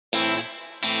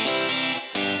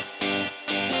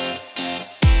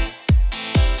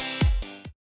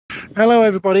Hello,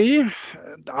 everybody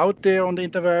out there on the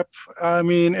interweb. I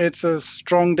mean, it's a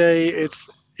strong day. It's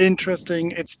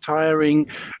interesting. It's tiring.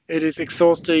 It is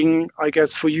exhausting, I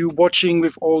guess, for you watching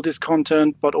with all this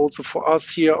content, but also for us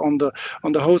here on the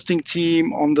hosting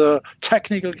team, on the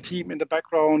technical team in the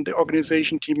background, the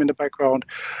organization team in the background.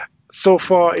 So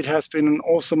far, it has been an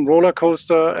awesome roller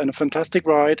coaster and a fantastic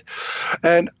ride.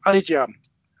 And Aditya,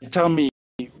 tell me.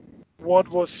 What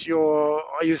was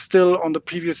are you still on the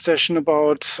previous session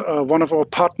about one of our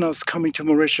partners coming to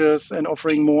Mauritius and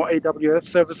offering more AWS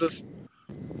services?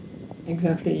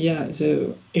 Exactly, yeah.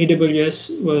 So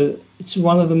AWS, well, it's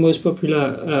one of the most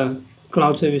popular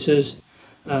cloud services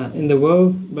in the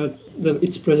world, but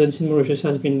its presence in Mauritius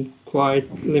has been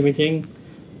quite limiting.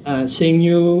 Seeing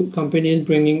new companies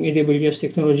bringing AWS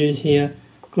technologies here,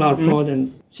 CloudFront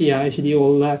and CI/CD,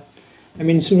 all that. I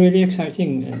mean, it's really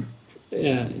exciting,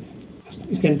 and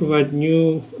it can provide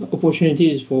new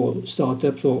opportunities for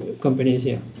startups or companies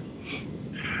here.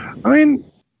 I mean,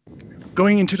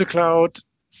 going into the cloud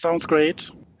sounds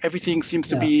great. Everything seems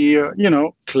to be,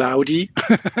 cloudy.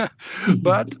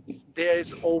 But there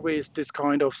is always this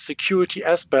kind of security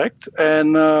aspect.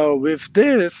 And with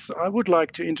this, I would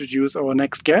like to introduce our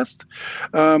next guest,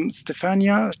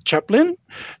 Stefania Chaplin.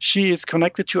 She is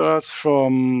connected to us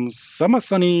from summer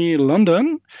sunny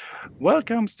London.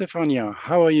 Welcome, Stefania.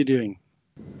 How are you doing?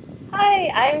 Hi,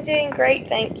 I'm doing great,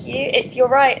 thank you. You're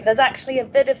right, there's actually a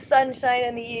bit of sunshine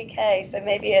in the UK, so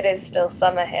maybe it is still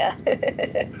summer here.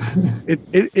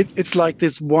 It's like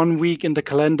this 1 week in the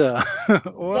calendar.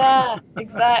 Yeah,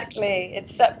 exactly.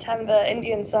 It's September,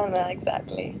 Indian summer,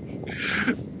 exactly.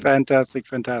 Fantastic,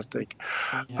 fantastic.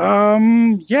 I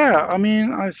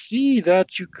mean, I see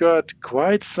that you got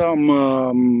quite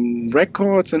some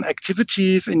records and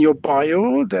activities in your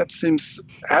bio. That seems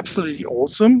absolutely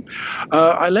awesome.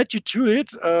 I let you to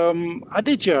it.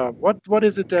 Aditya, what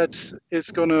is it that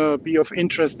is going to be of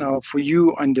interest now for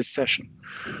you on this session?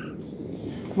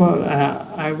 Well,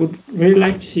 I would really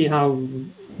like to see how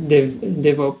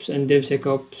DevOps and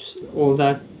DevSecOps, all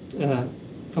that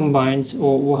combines,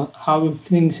 or how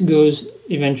things goes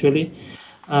eventually.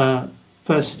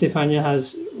 First, Stefania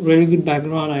has really good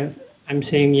background. I'm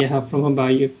saying you have from her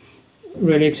bio,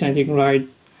 really exciting ride.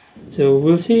 So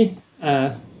we'll see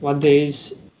what there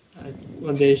is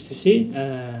to see.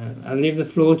 I'll leave the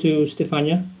floor to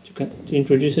Stefania to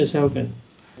introduce herself and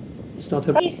start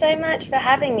her. Thank you so much for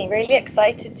having me. Really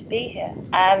excited to be here.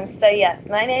 So yes,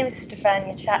 my name is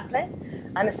Stefania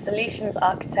Chaplin. I'm a solutions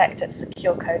architect at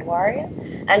Secure Code Warrior,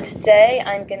 and today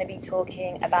I'm going to be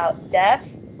talking about Dev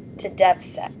to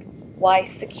DevSec, why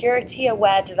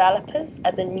security-aware developers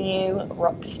are the new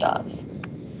Rockstars.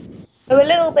 So a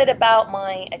little bit about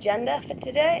my agenda for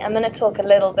today. I'm going to talk a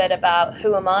little bit about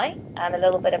who am I, a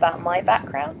little bit about my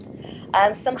background,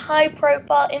 some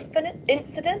high-profile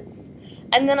incidents,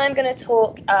 and then I'm going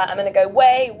to I'm going to go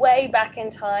way, way back in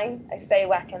time. I say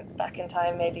back in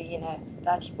time, maybe,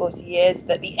 30, 40 years,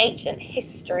 but the ancient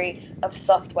history of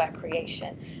software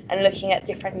creation and looking at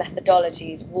different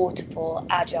methodologies, Waterfall,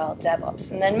 Agile,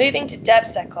 DevOps, and then moving to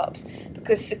DevSecOps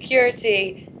because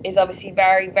security is obviously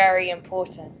very, very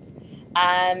important.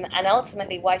 And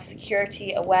ultimately why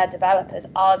security-aware developers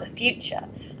are the future.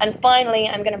 And finally,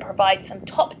 I'm going to provide some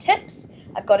top tips.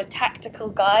 I've got a tactical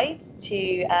guide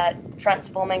to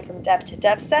transforming from Dev to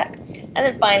DevSec, and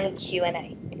then finally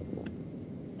Q&A.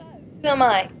 So, who am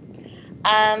I?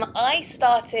 I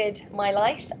started my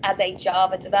life as a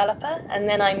Java developer, and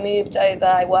then I moved over.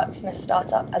 I worked in a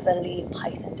startup as a lead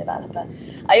Python developer.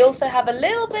 I also have a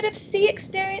little bit of C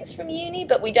experience from uni,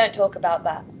 but we don't talk about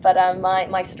that. But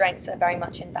my strengths are very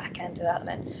much in back-end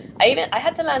development. I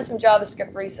had to learn some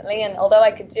JavaScript recently, and although I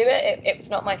could do it,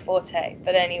 it's not my forte.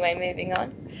 But anyway, moving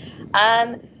on.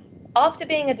 After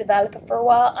being a developer for a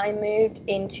while, I moved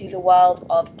into the world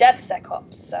of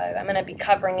DevSecOps. So I'm going to be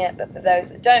covering it, but for those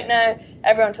that don't know,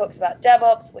 everyone talks about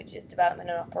DevOps, which is development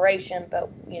and operation, but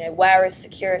where is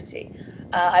security?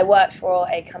 I worked for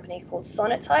a company called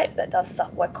Sonatype that does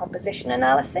software composition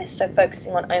analysis, so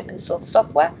focusing on open source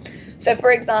software. So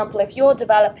for example, if you're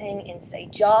developing in, say,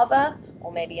 Java,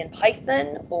 or maybe in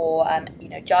Python or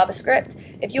JavaScript,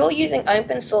 if you're using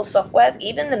open source softwares,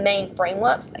 even the main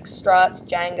frameworks like Struts,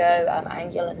 Django,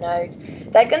 Angular, Node,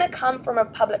 they're going to come from a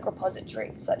public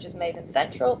repository such as Maven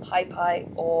Central, PyPy,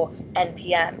 or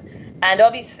NPM. And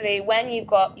obviously, when you've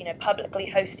got publicly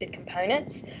hosted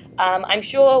components, I'm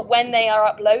sure when they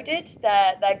are uploaded,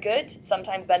 they're good.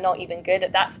 Sometimes they're not even good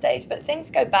at that stage, but things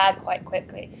go bad quite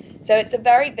quickly. So it's a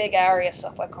very big area,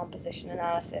 software composition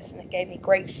analysis, and it gave me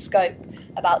great scope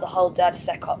about the whole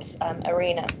DevSecOps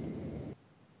arena.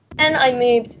 And I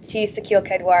moved to Secure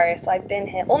Code Warrior, so I've been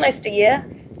here almost a year.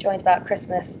 Joined about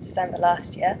Christmas, December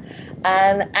last year.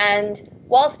 And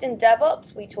whilst in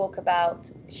DevOps, we talk about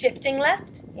shifting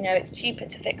left. You know, it's cheaper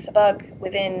to fix a bug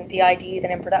within the IDE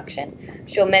than in production. I'm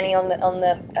sure many on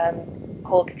the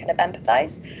call can kind of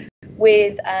empathize.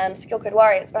 With Secure Code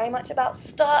Warrior, it's very much about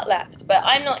start left. But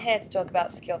I'm not here to talk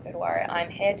about Secure Code Warrior. I'm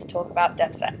here to talk about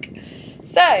DevSec.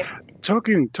 So,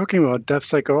 talking about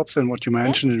DevSecOps and what you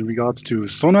mentioned in regards to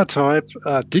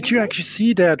Sonatype, did you actually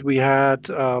see that we had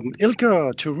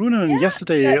Ilka Turunen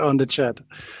yesterday on the chat?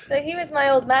 So he was my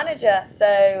old manager. So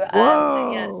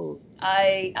yes,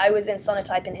 I was in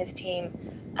Sonatype in his team.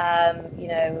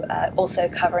 Also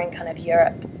covering kind of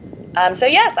Europe. So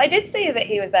yes, I did see that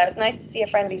he was there. It's nice to see a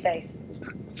friendly face.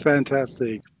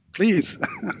 Fantastic. Please.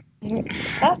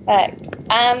 Perfect.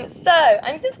 So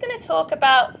I'm just going to talk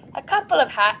about a couple of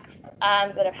hacks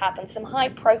that have happened, some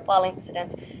high-profile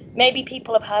incidents. Maybe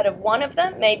people have heard of one of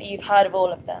them, maybe you've heard of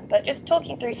all of them, but just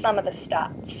talking through some of the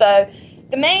stats. So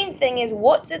the main thing is,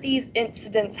 what do these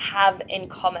incidents have in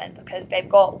common? Because they've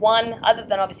got one, other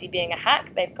than obviously being a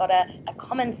hack, they've got a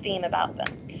common theme about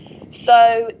them.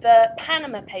 So the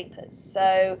Panama Papers.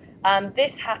 So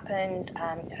this happened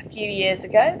a few years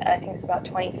ago. I think it's about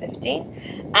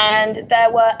 2015. And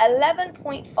there were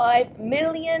 11.5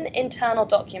 million internal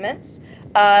documents,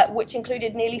 which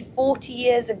included nearly 40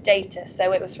 years of data.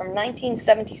 So it was from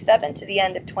 1977 to the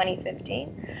end of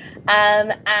 2015.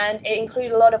 And it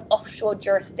included a lot of offshore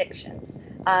jurisdictions.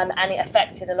 And it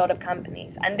affected a lot of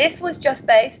companies. And this was just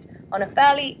based on a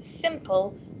fairly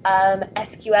simple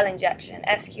SQL injection.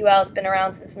 SQL's been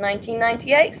around since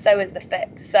 1998, so is the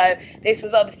fix. So this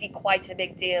was obviously quite a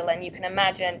big deal, and you can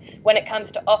imagine when it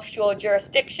comes to offshore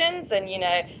jurisdictions and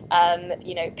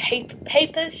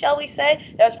papers, shall we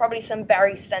say, there was probably some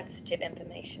very sensitive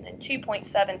information. And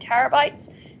 2.7 terabytes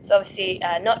is obviously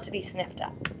not to be sniffed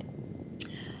at.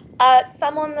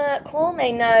 Some on the call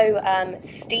may know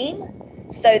Steam.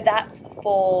 So that's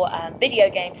for video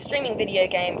games, streaming video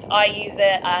games. I use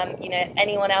it. If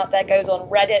anyone out there goes on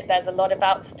Reddit, there's a lot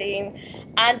about Steam.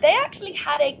 And they actually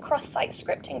had a cross-site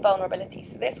scripting vulnerability.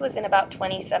 So this was in about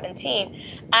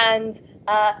 2017. And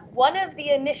one of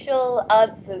the initial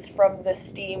answers from the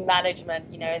Steam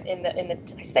management, in the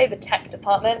I say the tech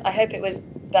department, I hope it was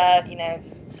the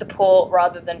support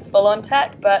rather than full-on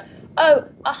tech, but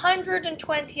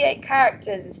 128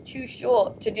 characters is too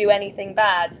short to do anything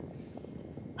bad.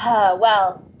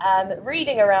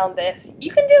 Reading around this,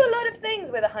 you can do a lot of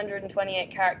things with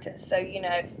 128 characters. So,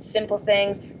 simple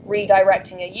things,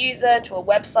 redirecting a user to a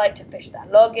website to phish their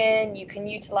login. You can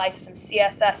utilize some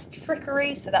CSS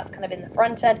trickery, so that's kind of in the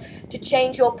front end, to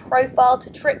change your profile to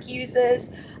trick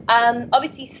users.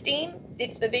 Obviously, Steam,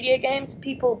 it's for video games.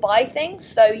 People buy things,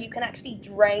 so you can actually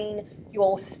drain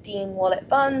your Steam wallet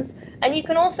funds, and you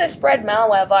can also spread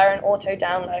malware via an auto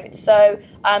download. So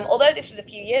although this was a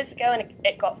few years ago and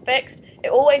it got fixed, it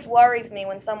always worries me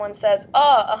when someone says,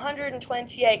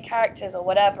 128 characters or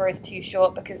whatever is too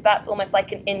short, because that's almost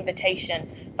like an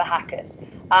invitation for hackers.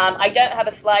 I don't have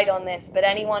a slide on this, but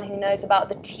anyone who knows about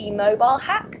the T-Mobile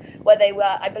hack, where they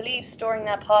were, I believe, storing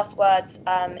their passwords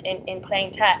in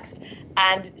plain text,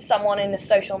 and someone in the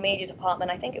social media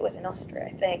department, I think it was in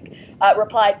Austria,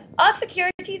 replied, our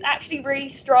security is actually really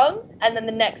strong. And then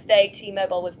the next day,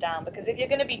 T-Mobile was down. Because if you're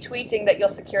going to be tweeting that your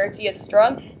security is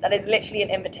strong, that is literally an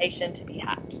invitation to be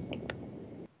hacked.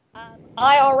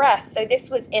 IRS, so this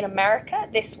was in America.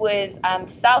 This was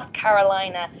South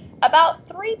Carolina. About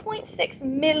 3.6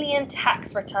 million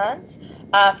tax returns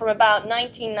from about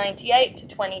 1998 to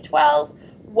 2012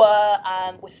 were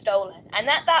stolen. And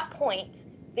at that point,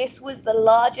 this was the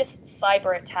largest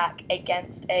cyber attack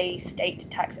against a state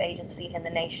tax agency in the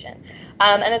nation.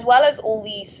 And as well as all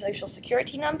these social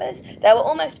security numbers, there were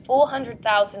almost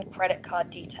 400,000 credit card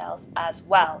details as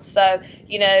well. So,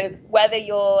 whether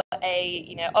you're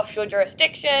a, offshore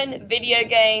jurisdiction, video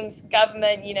games,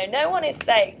 government, no one is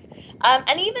safe.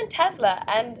 And even Tesla,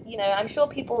 and, I'm sure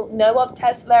people know of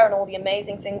Tesla and all the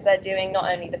amazing things they're doing,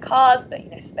 not only the cars, but,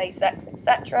 SpaceX,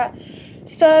 etc.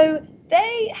 So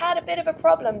they had a bit of a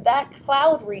problem. Their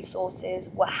cloud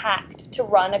resources were hacked to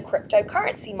run a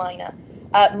cryptocurrency miner,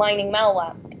 mining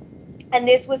malware. And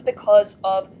this was because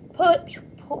of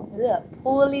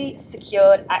poorly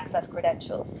secured access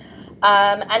credentials.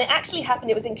 And it actually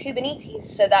happened, it was in Kubernetes,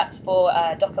 so that's for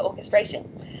Docker orchestration.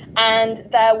 And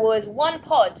there was one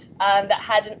pod that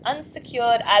had an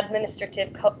unsecured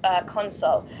administrative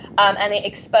console, and it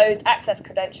exposed access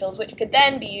credentials, which could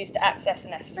then be used to access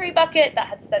an S3 bucket that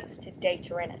had sensitive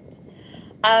data in it.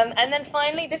 And then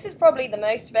finally, this is probably the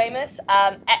most famous,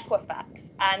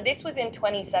 Equifax. And this was in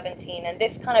 2017. And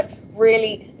this kind of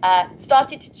really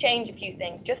started to change a few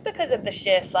things just because of the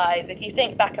sheer size. If you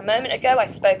think back a moment ago, I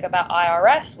spoke about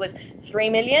IRS was 3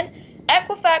 million.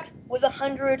 Equifax was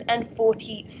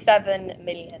 147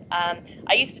 million.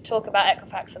 I used to talk about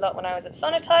Equifax a lot when I was at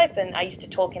Sonotype, and I used to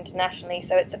talk internationally.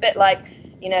 So it's a bit like,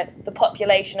 the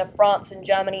population of France and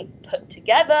Germany put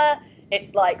together.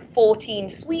 It's like 14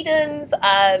 Swedens,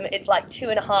 it's like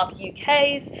 2.5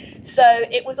 UKs. So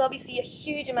it was obviously a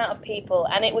huge amount of people,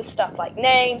 and it was stuff like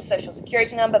name, social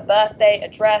security number, birthday,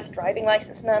 address, driving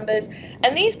license numbers,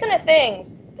 and these kind of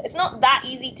things. It's not that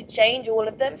easy to change all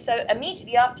of them. So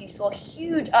immediately after, you saw a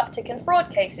huge uptick in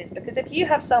fraud cases, because if you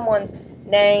have someone's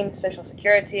name, social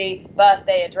security,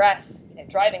 birthday, address,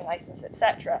 driving license,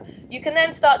 etc., you can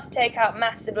then start to take out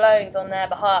massive loans on their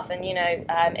behalf, and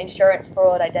insurance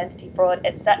fraud, identity fraud,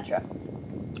 etc.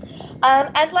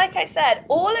 And like I said,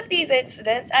 all of these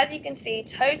incidents, as you can see,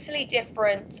 totally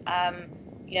different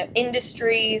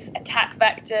industries, attack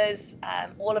vectors,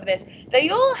 all of this, they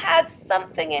all had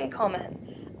something in common.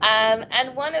 And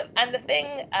the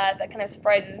thing that kind of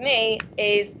surprises me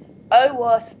is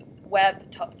OWASP Web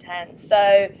Top 10.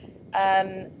 So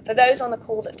for those on the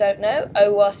call that don't know,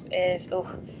 OWASP is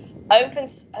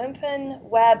Open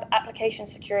Web Application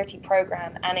Security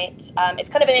Program, and it's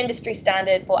kind of an industry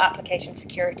standard for application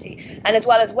security. And as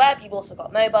well as web, you've also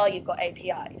got mobile, you've got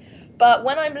API. But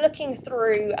when I'm looking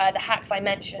through the hacks I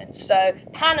mentioned, so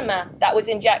Panama, that was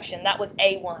injection, that was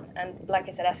A1. And like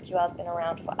I said, SQL's been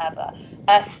around forever.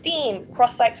 Steam,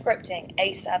 cross-site scripting,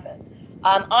 A7.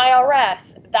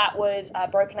 IRS, that was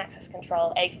broken access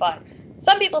control, A5.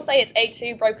 Some people say it's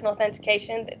A2, broken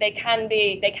authentication. There can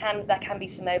be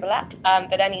some overlap.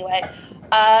 But anyway,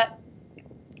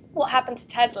 what happened to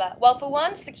Tesla? Well, for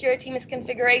one, security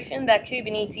misconfiguration. Their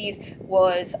Kubernetes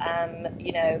was,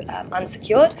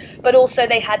 unsecured, but also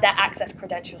they had their access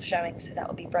credentials showing, so that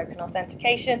would be broken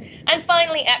authentication. And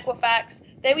finally, Equifax.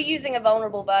 They were using a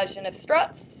vulnerable version of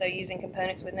struts, so using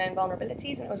components with known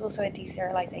vulnerabilities, and it was also a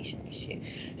deserialization issue.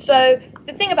 So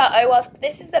the thing about OWASP,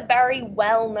 this is a very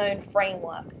well-known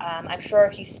framework. I'm sure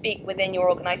if you speak within your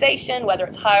organization, whether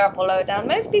it's higher up or lower down,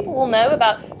 most people will know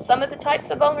about some of the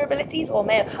types of vulnerabilities or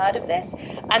may have heard of this.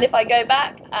 And if I go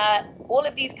back, all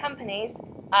of these companies,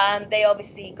 they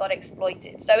obviously got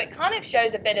exploited. So it kind of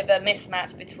shows a bit of a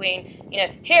mismatch between,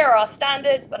 here are our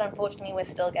standards, but unfortunately we're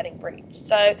still getting breached.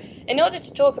 So in order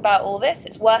to talk about all this,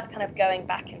 it's worth kind of going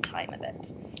back in time a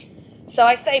bit. So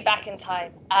I say back in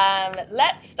time.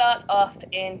 Let's start off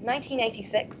in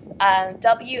 1986.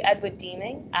 W. Edward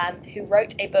Deming, who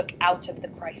wrote a book, Out of the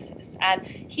Crisis, and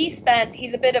he's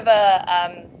a bit of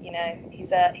a,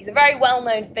 he's a very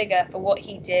well-known figure for what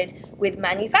he did with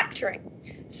manufacturing.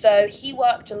 So he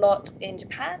worked a lot in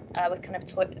Japan with kind of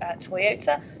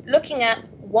Toyota, looking at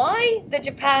why the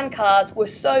Japan cars were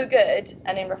so good,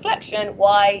 and in reflection,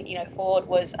 why Ford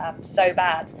was so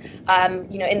bad,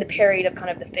 in the period of kind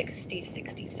of the 50s,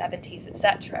 60s, 70s,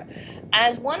 etc.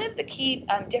 And one of the key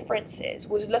differences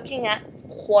was looking at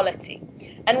quality.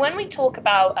 And when we talk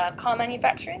about car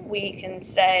manufacturing, we can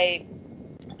say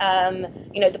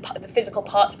the physical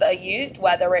parts that are used,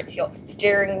 whether it's your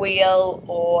steering wheel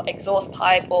or exhaust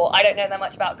pipe, or I don't know that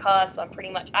much about cars, so I'm pretty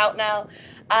much out now.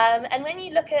 And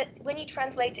when you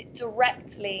translate it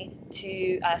directly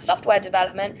to software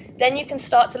development, then you can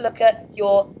start to look at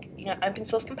your open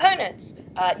source components,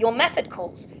 your method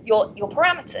calls, your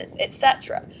parameters,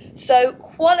 etc. So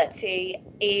quality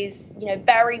is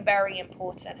very, very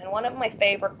important. And one of my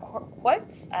favorite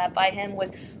quotes by him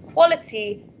was,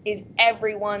 quality is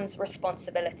everyone's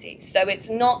responsibility. So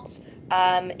it's not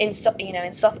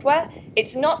in software,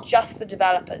 it's not just the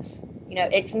developers.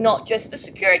 It's not just the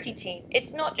security team.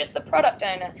 It's not just the product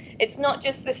owner. It's not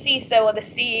just the CISO or the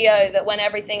CEO that when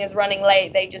everything is running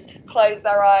late, they just close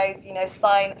their eyes,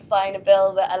 sign a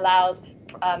bill that allows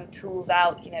tools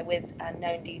out, with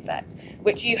known defects,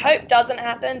 which you hope doesn't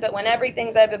happen. But when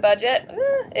everything's over budget,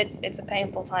 it's a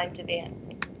painful time to be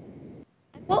in.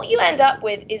 What you end up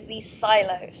with is these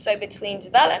silos, so between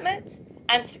development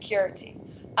and security.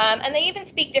 And they even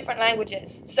speak different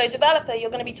languages. So developer,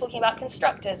 you're going to be talking about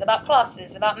constructors, about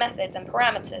classes, about methods and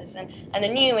parameters, and the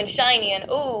new and shiny, and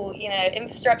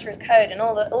infrastructure as code, and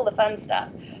all the fun stuff.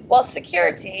 While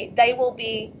security, they will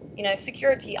be,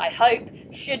 security, I hope,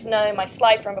 should know my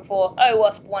slide from before,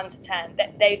 OWASP 1 to 10.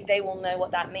 They will know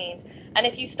what that means. And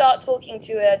if you start talking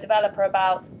to a developer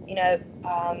about,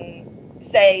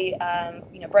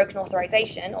 broken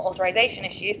authorization or authorization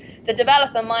issues, the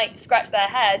developer might scratch their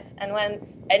heads, and when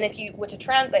And if you were to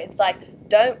translate, it's like,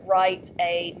 don't write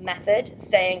a method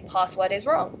saying password is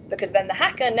wrong, because then the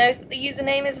hacker knows that the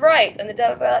username is right, and the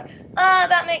developer are like,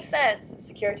 that makes sense.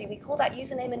 Security, we call that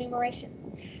username enumeration.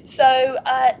 So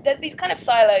there's these kind of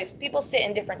silos. People sit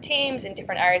in different teams in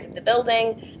different areas of the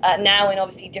building, now in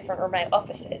obviously different remote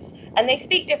offices, and they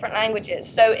speak different languages.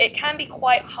 So it can be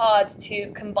quite hard to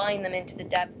combine them into the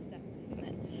DevSec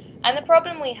movement. And the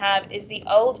problem we have is the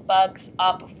old bugs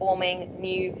are performing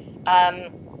new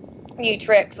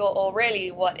tricks, or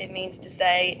really what it means to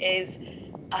say is,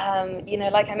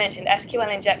 like I mentioned,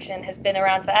 SQL injection has been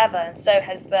around forever, and so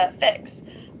has the fix.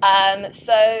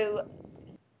 So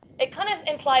it kind of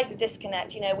implies a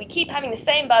disconnect. We keep having the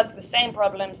same bugs, the same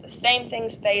problems, the same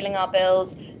things failing our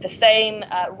builds, the same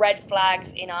red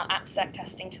flags in our AppSec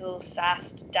testing tools,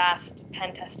 SAST, DAST,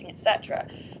 pen testing, etc.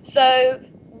 So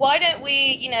why don't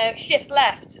we, shift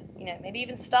left, maybe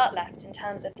even start left in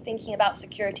terms of thinking about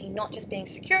security, not just being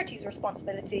security's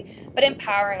responsibility, but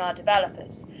empowering our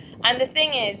developers. And the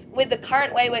thing is, with the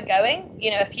current way we're going,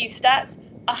 a few stats,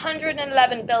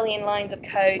 111 billion lines of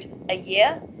code a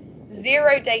year,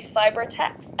 0-day cyber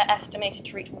attacks are estimated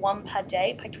to reach 1 per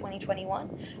day by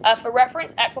 2021. For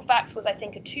reference, Equifax was, I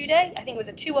think, a 2-day. I think it was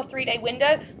a 2 or 3 day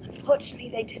window. Unfortunately,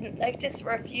 they didn't notice for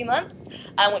a few months,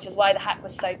 which is why the hack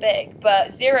was so big.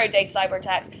 But 0-day cyber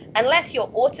attacks, unless you're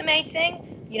automating,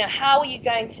 how are you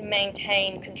going to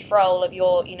maintain control of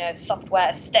your, software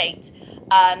estate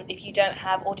if you don't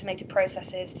have automated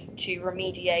processes to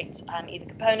remediate either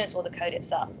components or the code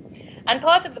itself? And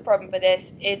part of the problem for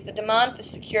this is the demand for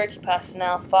security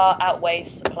personnel far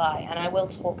outweighs supply, and I will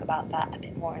talk about that a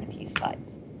bit more in a few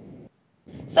slides.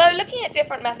 So looking at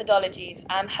different methodologies,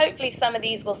 hopefully some of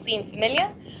these will seem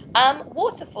familiar.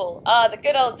 Waterfall, the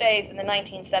good old days in the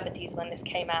 1970s when this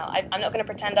came out. I'm not going to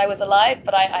pretend I was alive,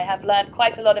 but I have learned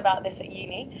quite a lot about this at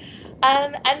uni.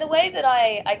 And the way that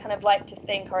I kind of like to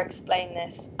think or explain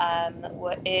this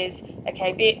is,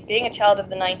 okay, being a child of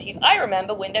the 90s, I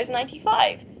remember Windows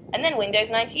 95. And then Windows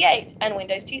 98 and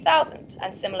Windows 2000,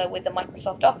 and similar with the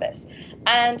Microsoft Office.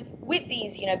 And with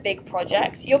these, big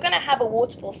projects, you're going to have a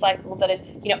waterfall cycle that is,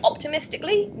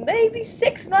 optimistically, maybe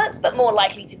 6 months, but more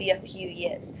likely to be a few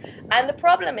years. And the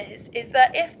problem is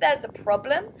that if there's a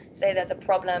problem, say there's a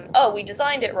problem, we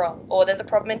designed it wrong, or there's a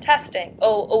problem in testing,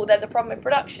 or there's a problem in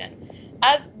production.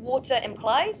 As water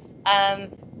implies,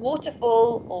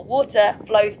 waterfall or water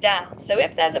flows down. So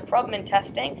if there's a problem in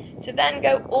testing, to then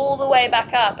go all the way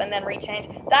back up and then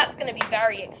rechange, that's going to be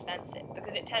very expensive,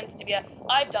 because it tends to be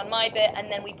I've done my bit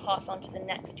and then we pass on to the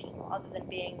next team, rather than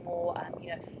being more,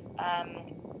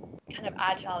 kind of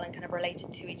agile and kind of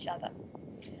related to each other.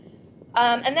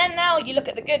 And then now you look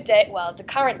at the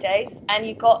current days, and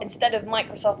you've got, instead of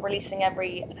Microsoft releasing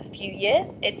every few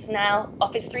years, it's now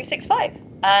Office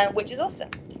 365, which is awesome.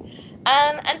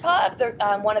 And part of the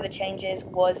one of the changes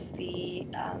was the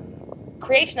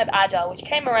creation of Agile, which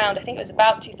came around, I think it was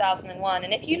about 2001.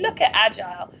 And if you look at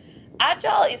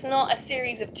Agile is not a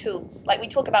series of tools. Like we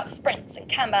talk about sprints and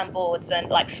Kanban boards and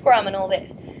like Scrum and all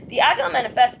this. The Agile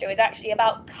Manifesto is actually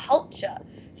about culture.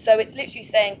 So it's literally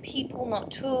saying people, not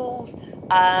tools.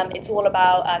 It's all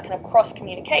about kind of cross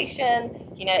communication.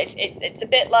 It's a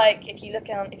bit like if you look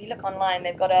online,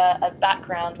 they've got a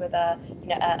background with a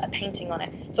painting on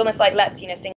it. It's almost like let's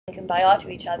sing and buy art to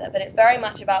each other. But it's very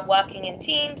much about working in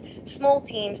teams, small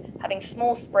teams, having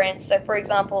small sprints. So for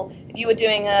example, if you were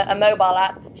doing a mobile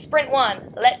app, sprint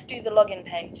 1, let's do the login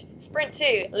page. Sprint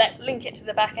 2, let's link it to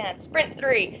the back end. Sprint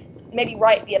 3, maybe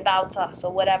write the about us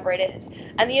or whatever it is.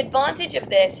 And the advantage of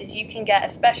this is you can get,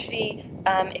 especially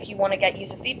if you want to get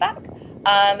user feedback,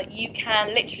 you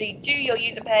can literally do your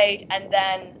user page and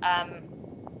then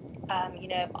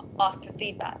ask for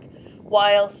feedback.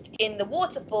 Whilst in the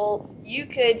waterfall, you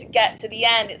could get to the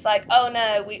end, it's like, oh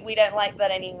no, we don't like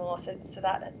that anymore. So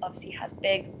that obviously has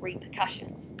big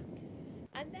repercussions.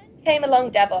 And then came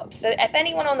along DevOps. So if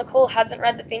anyone on the call hasn't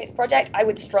read the Phoenix Project, I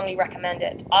would strongly recommend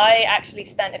it. I actually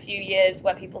spent a few years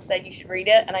where people said you should read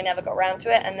it, and I never got around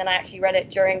to it. And then I actually read it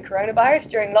during coronavirus,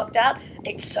 during lockdown.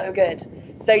 It's so good.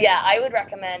 So yeah, I would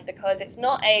recommend, because it's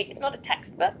not a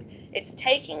textbook. It's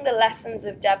taking the lessons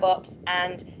of DevOps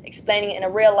and explaining it in a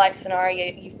real life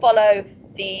scenario. You follow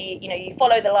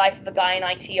the life of a guy in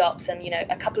IT ops, and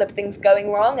a couple of things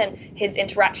going wrong, and his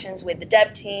interactions with the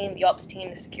dev team, the ops team,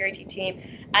 the security team,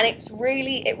 and it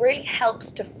really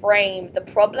helps to frame the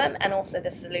problem and also the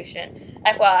solution.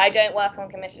 FYI, I don't work on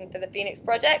commission for the Phoenix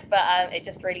Project, but it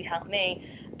just really helped me.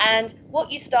 And what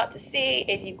you start to see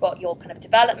is you've got your kind of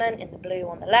development in the blue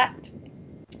on the left,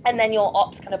 and then your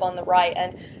ops kind of on the right.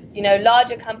 And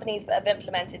larger companies that have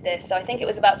implemented this. So I think it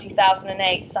was about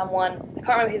 2008, someone, I can't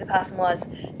remember who the person was,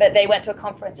 but they went to a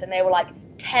conference and they were like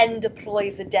 10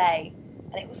 deploys a day.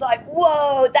 And it was like,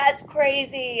 whoa, that's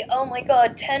crazy. Oh my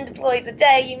God, 10 deploys a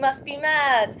day, you must be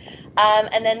mad.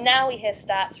 And then now we hear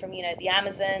stats from, the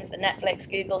Amazons, the Netflix,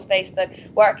 Googles,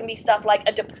 Facebook, where it can be stuff like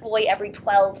a deploy every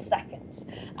 12 seconds.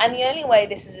 And the only way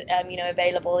this is,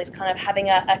 available is kind of having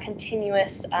a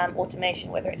continuous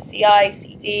automation, whether it's CI,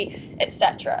 CD,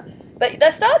 etc. But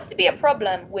there starts to be a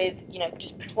problem with,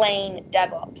 just plain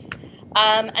DevOps.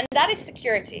 And that is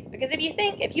security, because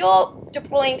if you're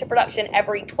deploying to production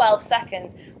every 12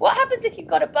 seconds, what happens if you've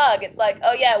got a bug? It's like,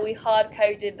 oh yeah, we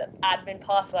hard-coded the admin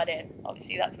password in.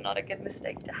 Obviously, that's not a good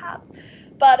mistake to have.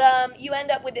 But you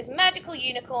end up with this magical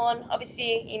unicorn,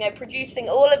 obviously, producing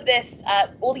all of this,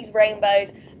 all these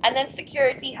rainbows, and then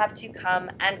security have to come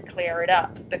and clear it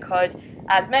up because,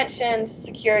 as mentioned,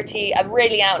 security are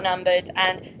really outnumbered,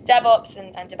 and DevOps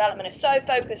and development are so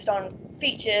focused on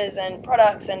features and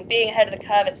products and being ahead of the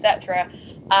curve, etc.,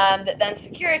 that then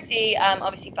security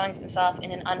obviously finds themselves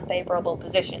in an unfavorable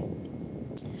position.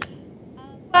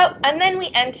 Well, and then we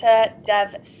enter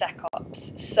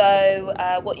DevSecOps. So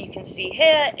what you can see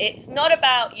here, it's not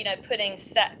about, putting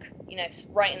sec,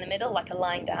 right in the middle, like a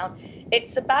line down.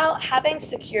 It's about having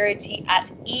security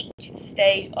at each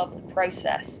stage of the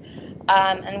process.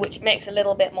 And which makes a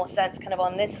little bit more sense kind of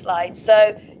on this slide.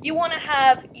 So you want to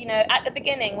have, at the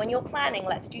beginning, when you're planning,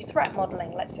 let's do threat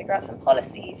modeling, let's figure out some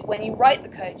policies. When you write the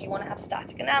code, you want to have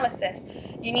static analysis.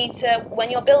 You need to, when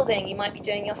you're building, you might be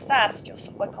doing your SAST, your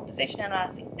software composition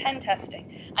analysis, pen testing.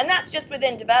 And that's just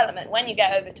within development. When you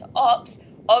get over to ops,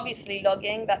 obviously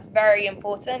logging, that's very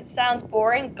important. Sounds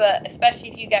boring, but especially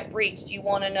if you get breached, you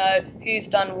want to know who's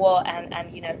done what and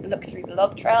look through the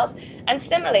log trails. And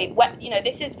similarly,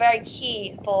 this is very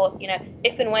key for,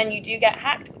 if and when you do get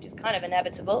hacked, which is kind of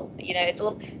inevitable. It's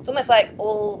almost like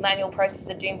all manual processes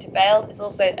are doomed to fail. It's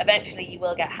also eventually you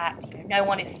will get hacked. No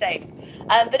one is safe.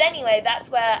 But anyway,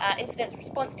 that's where incident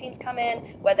response teams come in,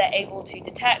 where they're able to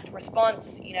detect,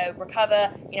 response,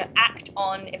 recover, act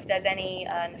on if there's any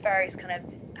nefarious kind of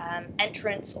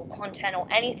entrance or content or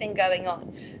anything going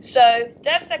on. So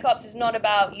DevSecOps is not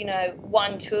about,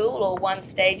 one tool or one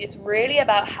stage. It's really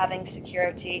about having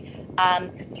security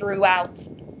throughout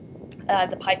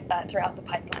the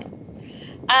pipeline.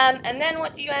 And then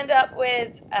what do you end up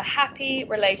with? A happy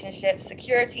relationship,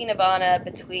 security nirvana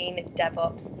between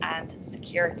DevOps and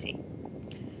security.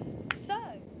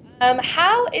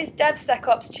 How is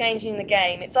DevSecOps changing the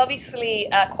game? It's obviously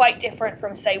quite different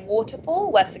from, say,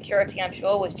 Waterfall, where security, I'm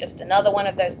sure, was just another one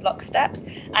of those block steps.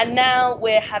 And now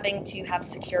we're having to have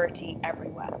security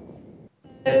everywhere.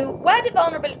 So where do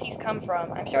vulnerabilities come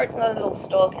from? I'm sure it's not a little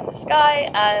stork in the sky.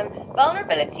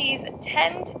 Vulnerabilities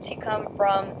tend to come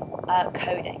from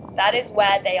coding. That is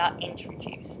where they are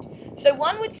introduced. So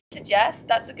one would suggest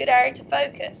that's a good area to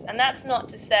focus. And that's not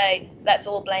to say let's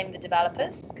all blame the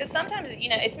developers, because sometimes,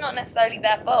 it's not necessarily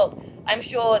their fault. I'm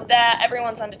sure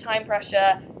everyone's under time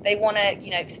pressure. They want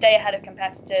to, stay ahead of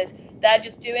competitors. They're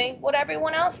just doing what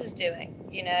everyone else is doing.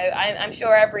 I'm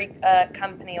sure every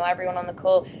company or everyone on the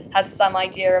call has some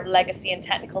idea of legacy and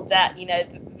technical debt.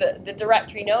 The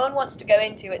directory no one wants to go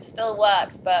into, it still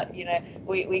works, but,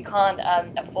 we can't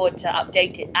afford to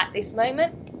update it at this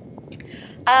moment.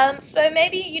 So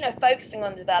maybe, focusing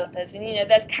on developers and,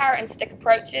 there's carrot and stick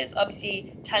approaches,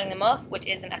 obviously telling them off, which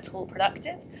isn't at all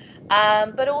productive,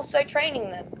 but also training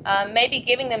them, maybe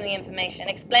giving them the information,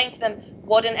 explain to them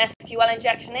what an SQL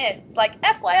injection is. It's like,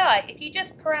 FYI, if you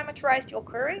just parameterized your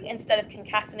query instead of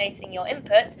concatenating your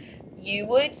inputs, you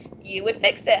would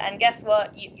fix it. And guess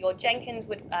what? Your Jenkins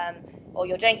would, or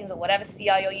your Jenkins or whatever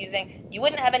CI you're using, you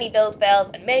wouldn't have any build fails,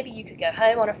 and maybe you could go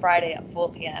home on a Friday at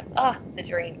 4 p.m. The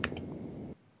dream.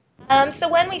 So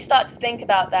when we start to think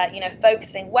about that,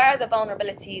 focusing, where are the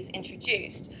vulnerabilities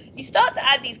introduced? You start to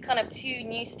add these kind of two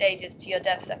new stages to your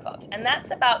DevSecOps, and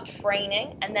that's about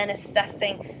training and then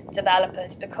assessing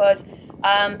developers. Because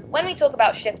when we talk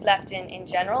about shift left in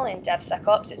general in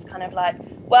DevSecOps, it's kind of like,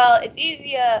 well, it's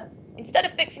easier. Instead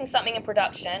of fixing something in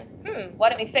production, why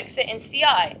don't we fix it in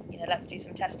CI? Let's do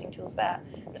some testing tools there.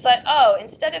 It's like, oh,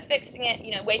 instead of fixing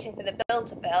it, waiting for the build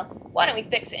to fail, why don't we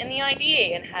fix it in the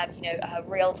IDE and have, a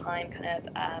real-time kind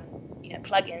of,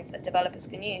 plugins that developers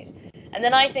can use? And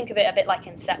then I think of it a bit like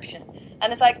Inception.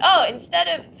 And it's like, oh, instead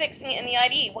of fixing it in the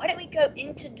IDE, why don't we go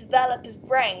into developers'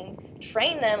 brains,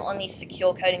 train them on these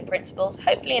secure coding principles,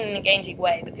 hopefully in an engaging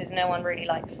way, because no one really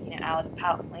likes, hours of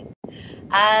PowerPoint.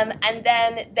 And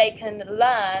then they can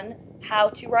learn how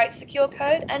to write secure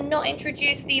code and not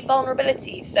introduce the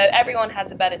vulnerabilities. So everyone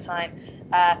has a better time.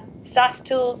 SaaS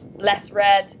tools, less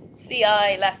read.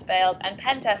 CI, less fails, and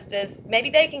pen testers, maybe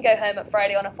they can go home at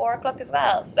Friday on a 4 o'clock as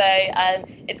well. So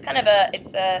it's kind of a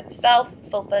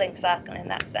self-fulfilling circle in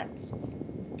that sense.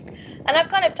 And I've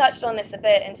kind of touched on this a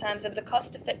bit in terms of the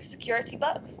cost to fix security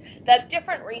bugs. There's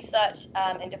different research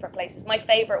in different places. My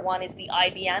favorite one is the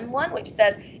IBM one, which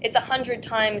says it's 100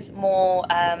 times more.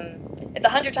 It's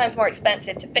 100 times more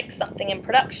expensive to fix something in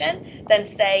production than,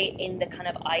 say, in the kind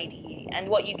of IDE. And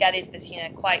what you get is this,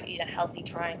 quite healthy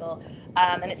triangle.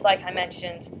 And it's like I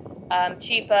mentioned,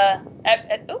 cheaper.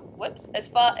 As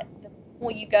far the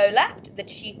more you go left, the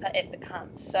cheaper it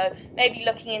becomes. So maybe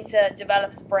looking into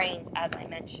developers' brains, as I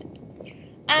mentioned.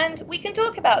 And we can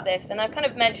talk about this, and I've kind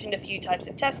of mentioned a few types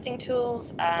of testing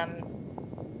tools,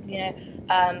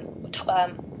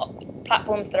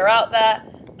 platforms that are out there.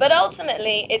 But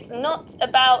ultimately, it's not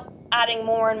about adding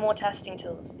more and more testing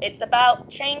tools. It's about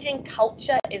changing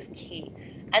culture is key.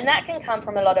 And that can come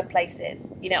from a lot of places.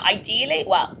 Ideally,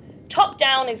 top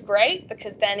down is great,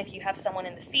 because then if you have someone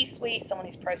in the C-suite, someone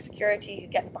who's pro-security, who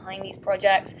gets behind these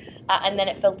projects, and then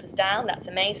it filters down, that's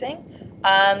amazing.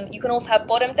 You can also have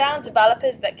bottom down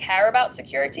developers that care about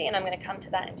security, and I'm going to come to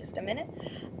that in just a minute.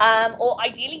 Or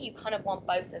ideally, you kind of want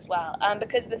both as well,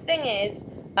 because the thing is,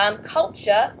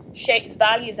 culture shapes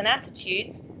values and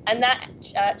attitudes, and that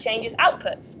changes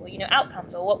outputs, or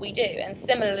outcomes, or what we do. And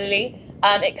similarly,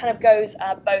 it kind of goes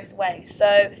both ways.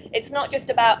 So it's not just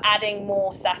about adding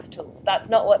more SaaS tools. That's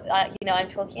not what I'm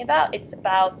talking about. It's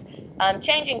about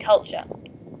changing culture.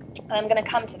 And I'm going to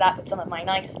come to that with some of my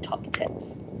nice top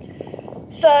tips.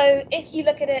 So if you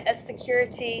look at it as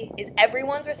security is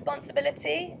everyone's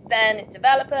responsibility, then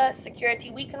developer,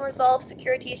 security, we can resolve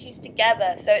security issues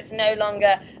together. So it's no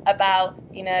longer about,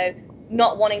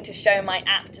 not wanting to show my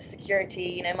app to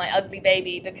security, my ugly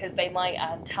baby, because they might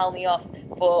tell me off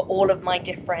for all of my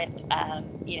different,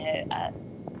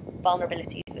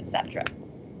 vulnerabilities, etc.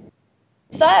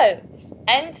 So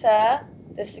enter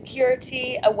the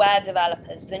security-aware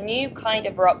developers, the new kind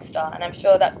of rock star, and I'm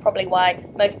sure that's probably why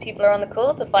most people are on the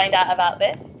call to find out about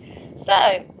this. So,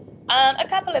 a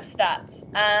couple of stats.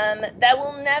 There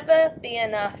will never be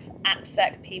enough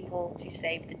AppSec people to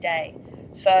save the day.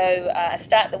 So, a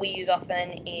stat that we use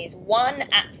often is 1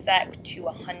 AppSec to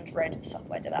 100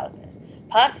 software developers.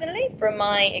 Personally, from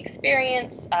my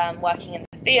experience working in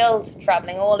the field,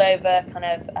 traveling all over kind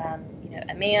of,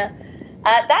 EMEA,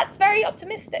 that's very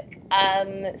optimistic.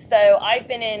 So I've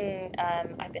been in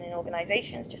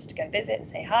organizations just to go visit,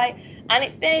 say hi, and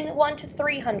it's been 1 to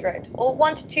 300, or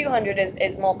 1 to 200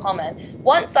 is more common.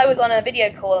 Once I was on a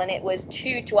video call and it was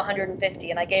 2 to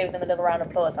 150, and I gave them a little round of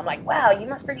applause. I'm like, wow, you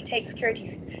must really take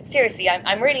security seriously.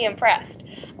 I'm really impressed.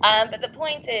 But the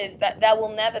point is that there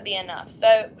will never be enough.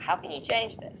 So how can you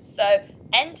change this? So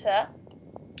enter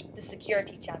the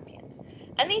security champions.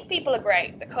 And these people are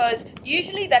great because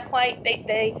usually they're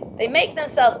they make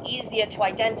themselves easier to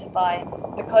identify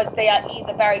because they are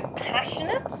either very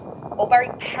passionate or very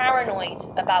paranoid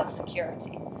about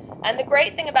security. And the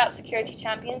great thing about security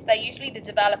champions, they're usually the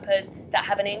developers that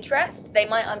have an interest. They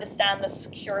might understand the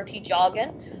security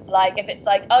jargon. Like if it's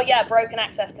like, oh yeah, broken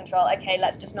access control. Okay,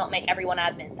 let's just not make everyone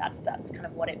admin. That's kind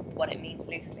of what it means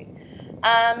loosely.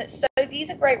 So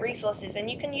these are great resources, and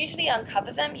you can usually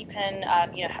uncover them. You can,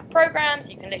 have programs.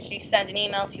 You can literally send an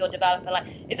email to your developer like,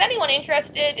 is anyone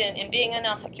interested in being in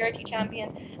our security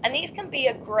champions? And these can be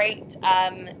a great,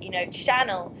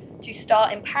 channel to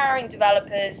start empowering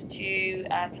developers to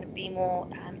kind of be more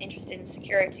interested in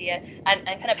security and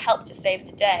kind of help to save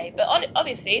the day. But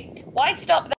obviously, why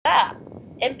stop there?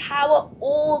 Empower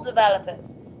all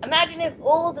developers. Imagine if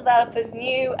all developers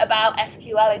knew about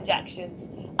SQL injections.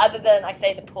 Other than, I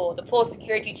say, the poor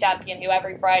security champion who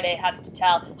every Friday has to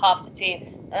tell half the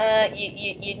team,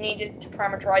 you needed to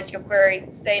parameterize your query,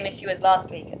 same issue as last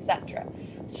week, etc.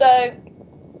 So,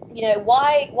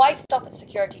 why stop at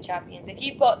security champions? If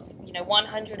you've got,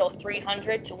 100 or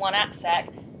 300 to 1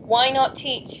 AppSec, why not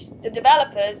teach the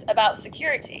developers about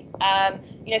security?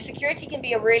 Security can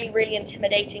be a really, really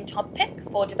intimidating topic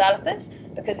for developers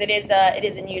because it is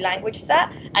a new language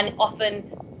set, and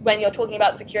often when you're talking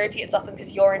about security, it's often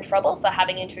because you're in trouble for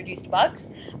having introduced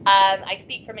bugs. I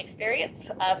speak from experience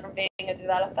from being a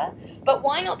developer, but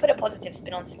why not put a positive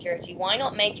spin on security? Why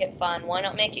not make it fun? Why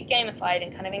not make it gamified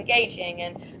and kind of engaging?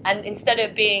 And instead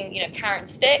of being, carrot and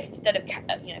stick, instead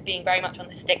of, being very much on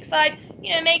the stick side,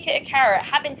 make it a carrot,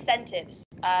 have incentives,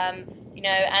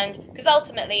 and because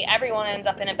ultimately everyone ends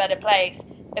up in a better place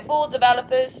if all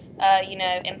developers,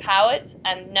 empowered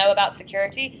and know about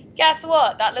security, guess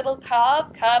what? That little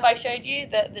curve I showed you,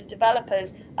 the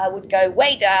developers would go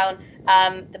way down.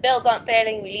 The builds aren't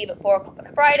failing. We leave at 4 o'clock on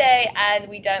a Friday, and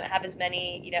we don't have as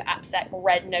many, AppSec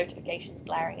red notifications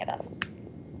blaring at us.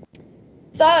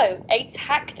 So, a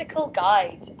tactical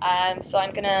guide. So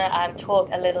I'm going to talk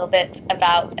a little bit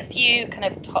about a few kind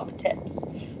of top tips.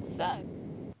 So,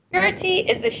 security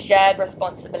is a shared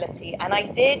responsibility, and I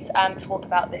did talk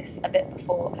about this a bit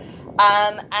before.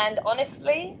 And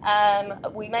honestly,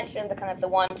 we mentioned the kind of the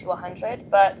 1 to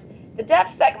 100, but the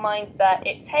DevSec mindset,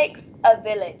 it takes a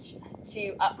village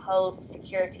to uphold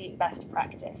security best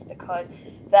practice, because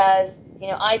there's,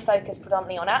 I focus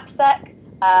predominantly on AppSec.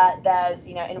 There's,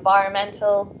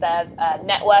 environmental, there's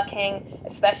networking,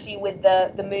 especially with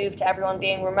the move to everyone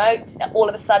being remote. All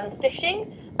of a sudden,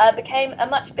 phishing became a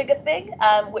much bigger thing,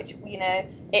 which,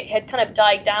 it had kind of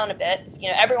died down a bit.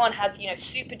 Everyone has,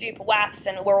 super duper WAFs,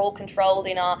 and we're all controlled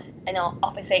in our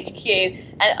office HQ.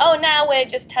 And, now we're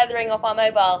just tethering off our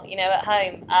mobile, at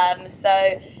home.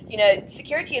 So,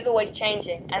 security is always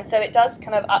changing. And so it does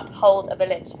kind of uphold a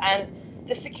village. And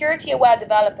the security aware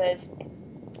developers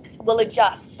will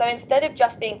adjust. So instead of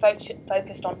just being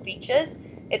focused on features,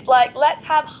 it's like, let's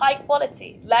have high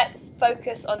quality. Let's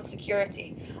focus on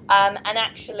security. And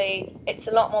actually, it's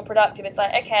a lot more productive. It's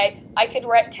like, okay, I could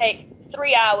take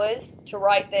 3 hours to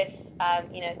write this,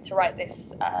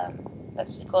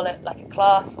 let's just call it like a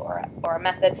class or a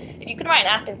method. If you can write an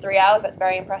app in 3 hours, that's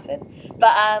very impressive.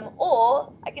 But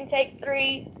or I can take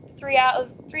 3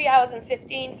 hours and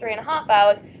 15, 3.5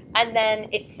 hours, and then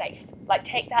it's safe. Like,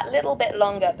 take that little bit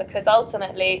longer, because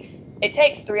ultimately it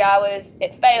takes 3 hours,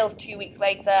 it fails 2 weeks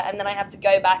later, and then I have to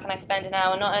go back and I spend an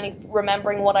hour not only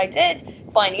remembering what I did,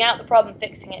 finding out the problem,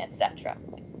 fixing it, etc.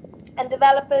 And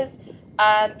developers,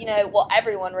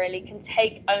 everyone really can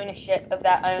take ownership of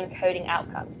their own coding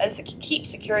outcomes, and so keep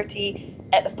security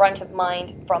at the front of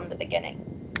mind from the beginning.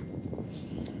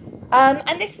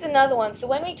 And this is another one. So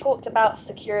when we talked about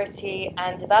security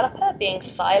and developer being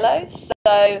silos,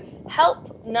 so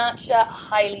help nurture a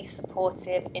highly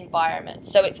supportive environment.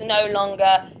 So it's no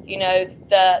longer,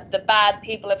 the bad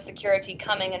people of security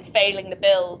coming and failing the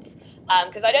builds.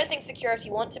 Because I don't think security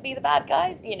want to be the bad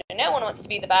guys. No one wants to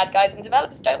be the bad guys, and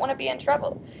developers don't want to be in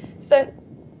trouble. So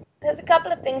there's a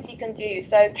couple of things you can do.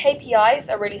 So KPIs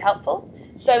are really helpful.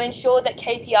 So ensure that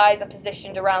KPIs are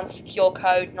positioned around secure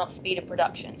code, not speed of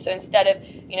production. So instead of,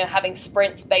 having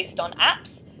sprints based on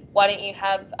apps, why don't you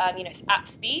have, app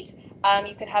speed?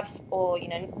 You could have, or,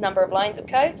 number of lines of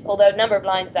code, although number of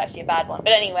lines is actually a bad one.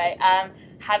 But anyway,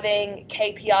 having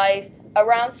KPIs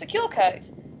around secure code.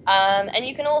 And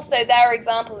you can also, there are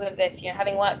examples of this,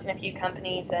 having worked in a few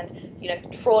companies and,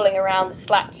 trawling around the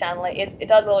Slack channel, it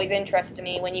does always interest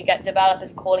me when you get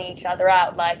developers calling each other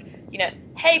out, like,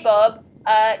 hey, Bob,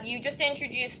 you just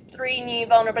introduced 3 new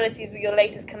vulnerabilities with your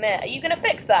latest commit. Are you going to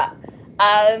fix that?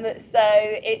 So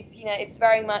it's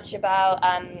very much about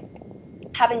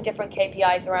having different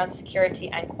KPIs around security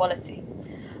and quality.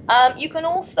 You can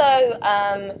also,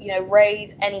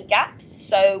 raise any gaps.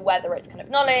 So whether it's kind of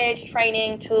knowledge,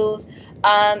 training, tools,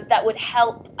 that would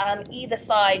help either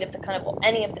side of the kind of, or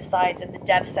any of the sides of the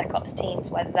DevSecOps teams,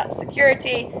 whether that's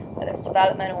security, whether it's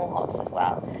development or ops as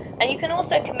well. And you can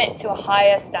also commit to a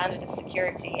higher standard of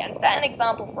security and set an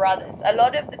example for others. A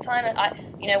lot of the time,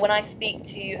 when I speak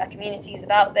to communities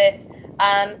about this,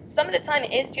 some of the time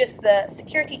it is just the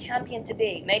security champion to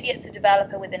be. Maybe it's a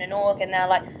developer within an org, and they're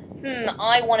like,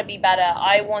 I want to be better.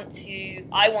 I want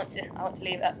to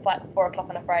leave at 4 o'clock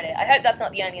on a Friday. I hope that's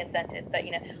not the only incentive, but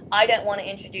I don't want to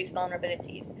introduce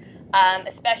vulnerabilities,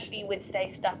 especially with, say,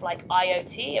 stuff like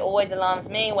IoT. It always alarms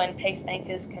me when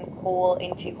pacemakers can call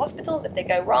into hospitals if they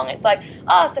go wrong. It's like,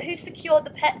 so who secured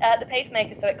the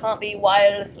pacemaker so it can't be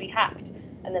wirelessly hacked?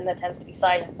 And then there tends to be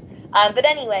silence. But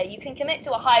anyway, you can commit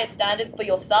to a higher standard for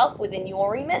yourself within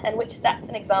your remit, and which sets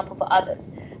an example for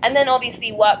others. And then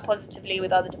obviously work positively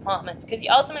with other departments, because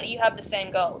ultimately you have the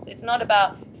same goals. It's not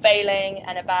about failing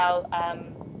and about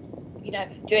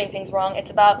doing things wrong.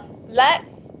 It's about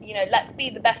let's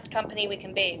be the best company we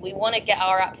can be. We want to get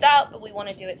our apps out, but we want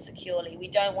to do it securely. We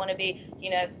don't want to be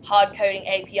hard coding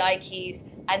API keys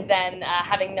and then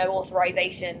having no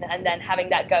authorization, and then having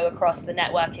that go across the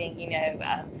networking,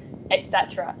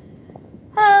 etc.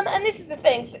 And this is the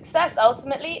thing, success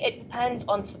ultimately, it depends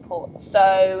on support.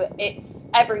 So it's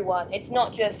everyone. It's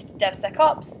not just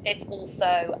DevSecOps, it's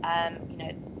also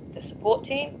the support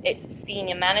team, it's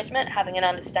senior management having an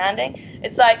understanding.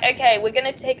 It's like, okay, we're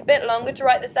going to take a bit longer to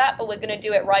write this app, but we're going to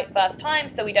do it right first time,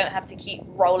 so we don't have to keep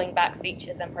rolling back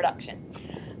features and production.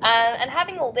 And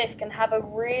having all this can have a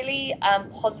really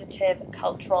positive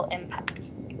cultural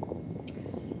impact.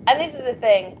 And this is the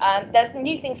thing, there's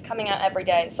new things coming out every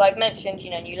day. So I've mentioned,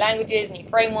 new languages, new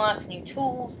frameworks, new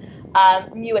tools,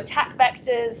 new attack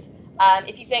vectors.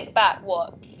 If you think back,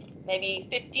 maybe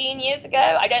 15 years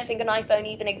ago, I don't think an iPhone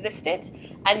even existed.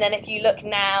 And then if you look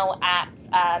now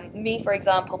at me, for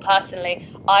example, personally,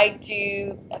 I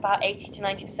do about 80 to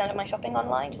 90% of my shopping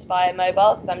online just via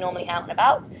mobile, because I'm normally out and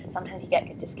about. Sometimes you get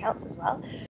good discounts as well.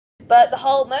 But the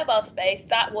whole mobile space,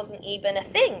 that wasn't even a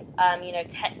thing,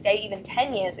 say even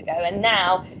 10 years ago. And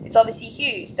now it's obviously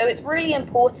huge. So it's really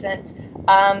important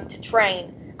to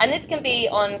train. And this can be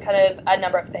on kind of a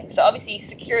number of things. So obviously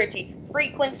security,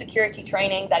 frequent security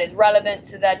training that is relevant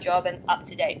to their job and up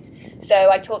to date. So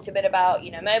I talked a bit about,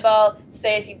 mobile.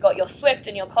 Say if you've got your Swift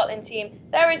and your Kotlin team,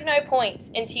 there is no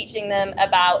point in teaching them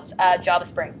about Java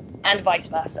Spring and vice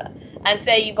versa. And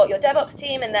say you've got your DevOps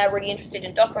team and they're really interested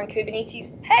in Docker and Kubernetes.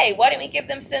 Hey, why don't we give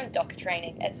them some Docker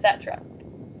training, etc.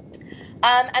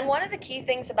 And one of the key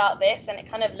things about this, and it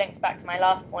kind of links back to my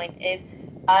last point, is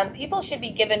people should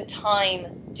be given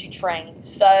time to train.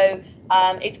 So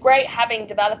it's great having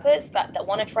developers that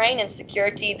want to train, and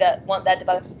security that want their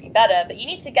developers to be better, but you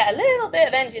need to get a little bit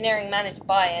of engineering manager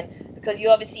buy-in, because you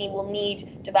obviously will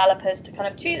need developers to kind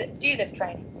of do this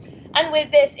training. And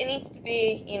with this, it needs to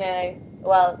be,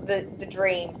 the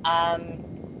dream,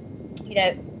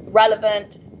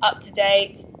 relevant, up to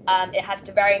date. It has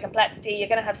to vary in complexity. You're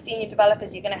going to have senior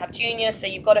developers, you're going to have juniors, so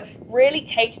you've got to really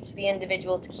cater to the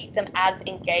individual to keep them as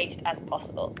engaged as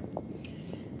possible.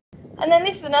 And then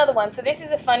this is another one. So this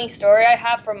is a funny story I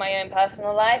have from my own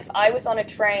personal life. I was on a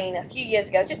train a few years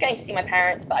ago. I was just going to see my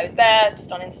parents, but I was there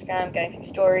just on Instagram going through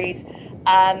stories.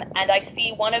 And I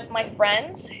see one of my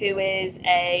friends who is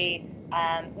a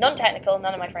non-technical,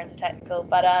 none of my friends are technical,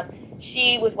 but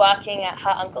she was working at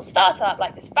her uncle's startup,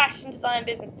 like this fashion design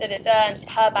business, and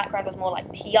her background was more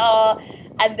like PR.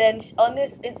 And then on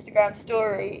this Instagram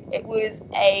story, it was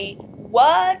a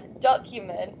Word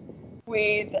document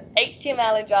with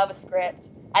HTML and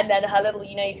JavaScript, and then her little,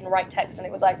 you can write text, and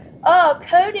it was like, oh,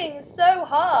 coding is so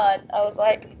hard. I was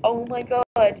like, oh my god,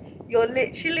 you're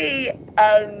literally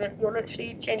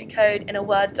changing code in a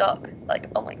Word doc. Like,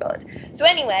 oh my god. So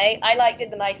anyway, I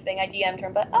did the nice thing. I DM'd her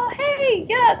and but, oh hey,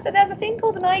 yeah, so there's a thing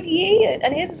called an IDE,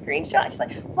 and here's a screenshot. She's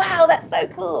like, wow, that's so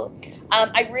cool.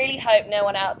 I really hope no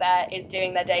one out there is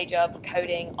doing their day job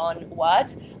coding on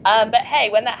Word. But hey,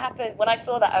 when that happened, when I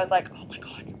saw that, I was like, oh my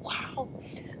god, wow.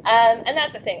 And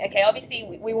that's the thing. Okay,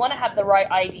 obviously we want to have the right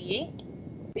IDE,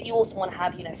 but you also want to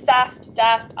have, SAST,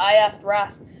 DAST, IAST,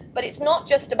 RAST. But it's not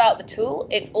just about the tool,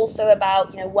 it's also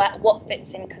about, what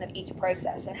fits in kind of each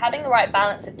process, and having the right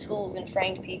balance of tools and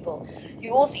trained people. You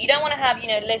don't want to have,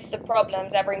 lists of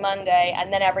problems every Monday,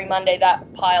 and then every Monday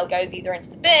that pile goes either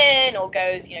into the bin or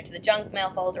goes, to the junk mail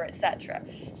folder, etc.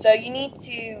 So you need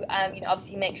to,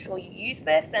 obviously make sure you use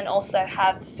this, and also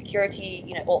have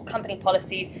security, or company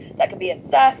policies that can be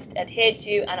assessed, adhered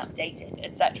to, and updated,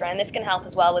 etc. And this can help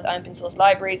as well with open source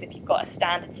libraries. If you've got a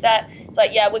standard set, it's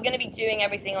like, yeah, we're going to be doing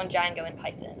everything on Django and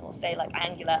Python, or say like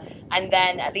Angular, and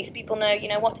then at least people know,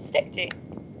 what to stick to. I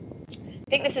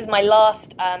think this is my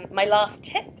last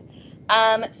tip.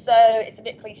 So it's a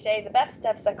bit cliche. The best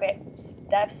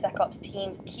DevSecOps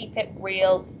teams keep it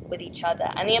real with each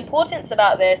other, and the importance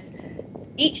about this: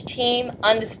 each team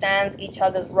understands each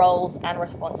other's roles and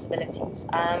responsibilities.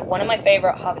 One of my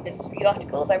favorite Harvard Business Review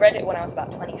articles, I read it when I was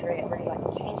about 23. It really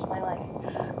changed my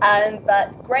life.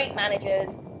 But great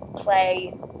managers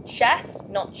play chess,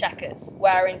 not checkers.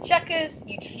 Where in checkers,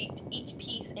 you treat each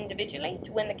piece individually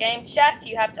to win the game. Chess,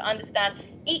 you have to understand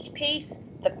each piece,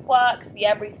 the quirks, the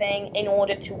everything, in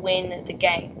order to win the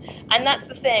game. And that's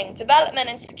the thing. Development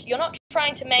and you're not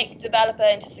trying to make developer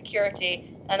into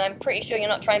security, and I'm pretty sure you're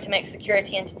not trying to make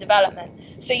security into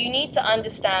development. So you need to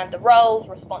understand the roles,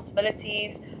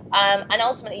 responsibilities, and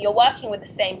ultimately you're working with the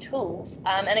same tools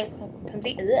and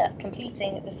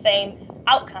completing the same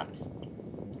outcomes.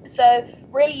 So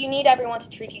really, you need everyone to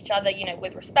treat each other,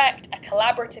 with respect, a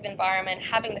collaborative environment,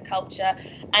 having the culture,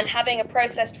 and having a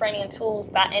process, training, and tools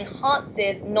that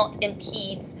enhances, not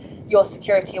impedes, your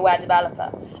security-aware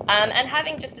developer. And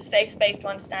having just a safe space to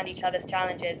understand each other's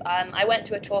challenges. I went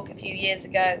to a talk a few years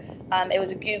ago. It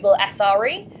was a Google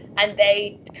SRE, and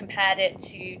they compared it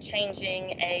to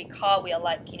changing a car wheel,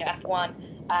 like, F1,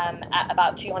 at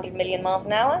about 200 million miles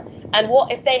an hour. And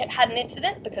what if they had an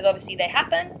incident, because obviously they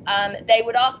happen, they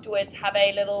would afterwards have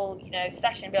a little,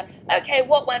 session, be like, okay,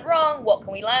 what went wrong? What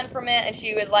can we learn from it? And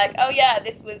she was like, oh yeah,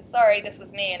 this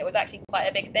was me. And it was actually quite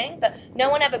a big thing, but no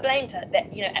one ever blamed her.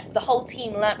 That, the whole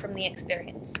team learned from the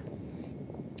experience.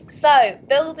 So,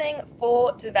 building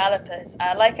for developers.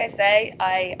 Like I say,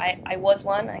 I was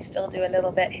one. I still do a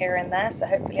little bit here and there, so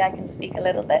hopefully I can speak a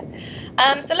little bit.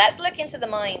 So let's look into the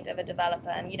mind of a developer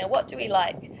and, what do we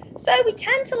like? So we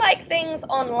tend to like things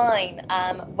online,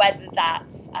 whether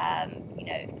that's,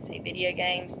 say video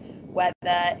games, whether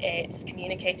it's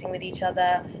communicating with each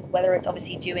other, whether it's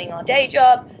obviously doing our day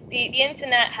job. The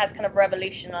internet has kind of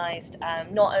revolutionized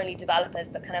not only developers,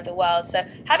 but kind of the world. So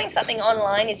having something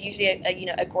online is usually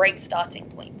a great starting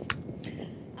point.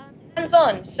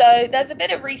 Hands-on. So there's a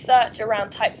bit of research around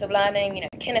types of learning,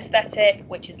 kinesthetic,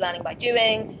 which is learning by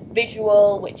doing,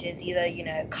 visual, which is either,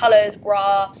 colors,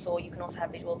 graphs, or you can also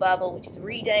have visual verbal, which is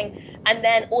reading, and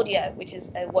then audio, which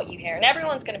is what you hear. And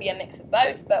everyone's going to be a mix of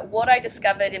both. But what I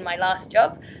discovered in my last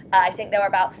job, I think there were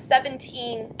about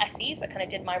 17 SEs that kind of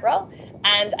did my role.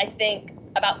 And I think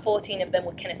about 14 of them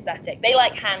were kinesthetic. They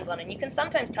like hands-on, and you can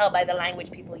sometimes tell by the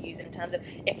language people use in terms of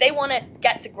if they want to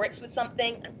get to grips with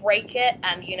something and break it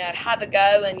and, have a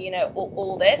go and,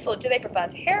 all this, or do they prefer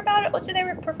to hear about it, or do they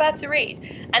prefer to read?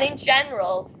 And in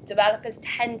general, developers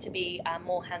tend to be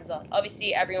more hands-on.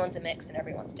 Obviously, everyone's a mix and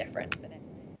everyone's different. But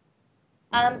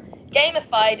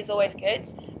gamified is always good.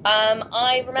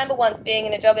 I remember once being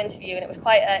in a job interview, and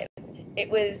it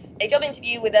was a job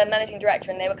interview with a managing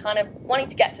director, and they were kind of wanting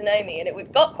to get to know me, and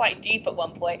it got quite deep at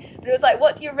one point. But it was like,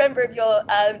 what do you remember of your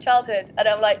childhood? And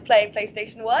I'm like, playing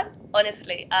PlayStation 1.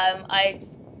 Honestly, I've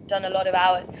done a lot of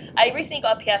hours. I recently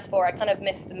got a PS4. I kind of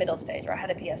missed the middle stage where I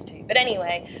had a PS2. But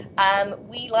anyway,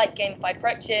 we like gamified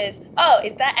approaches. Oh,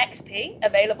 is there XP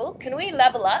available? Can we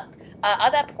level up?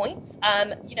 Are there points?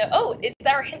 Is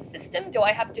there a hint system? Do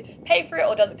I have to pay for it,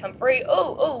 or does it come free?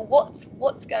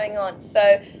 What's going on?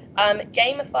 So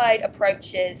gamified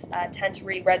approaches tend to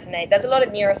really resonate. There's a lot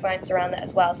of neuroscience around that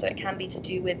as well, so it can be to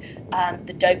do with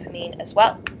the dopamine as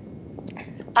well.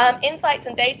 Insights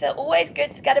and data, always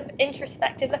good to get an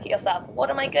introspective look at yourself. What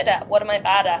am I good at? What am I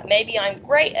bad at? Maybe I'm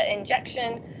great at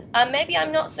injection. Maybe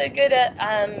I'm not so good at,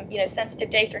 sensitive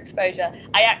data exposure.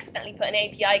 I accidentally put an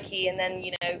API key and then,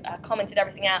 commented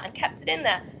everything out and kept it in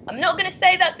there. I'm not going to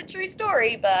say that's a true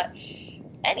story, but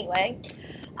anyway.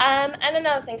 And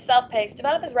another thing, self-paced.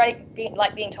 Developers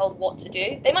like being told what to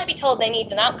do. They might be told they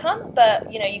need an outcome,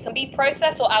 but, you can be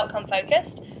process or outcome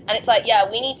focused. And it's like, yeah,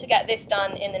 we need to get this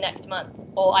done in the next month,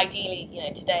 or ideally,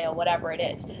 today or whatever it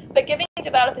is. But giving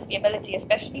developers the ability,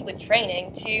 especially with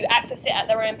training, to access it at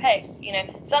their own pace.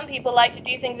 Some people like to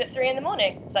do things at 3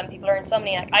 a.m. Some people are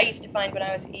insomniac. I used to find when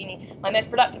I was at uni, my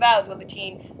most productive hours were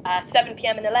between 7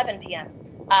 p.m. and 11 p.m.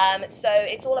 So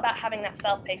it's all about having that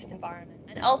self-paced environment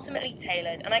and ultimately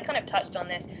tailored. And I kind of touched on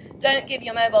this. Don't give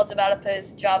your mobile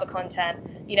developers Java content.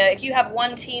 If you have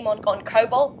one team on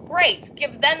COBOL, great.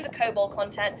 Give them the COBOL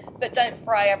content, but don't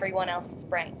fry everyone else's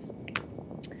brains.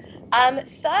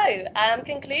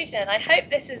 Conclusion, I hope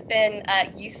this has been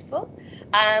useful.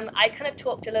 I kind of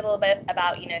talked a little bit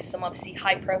about, some obviously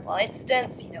high profile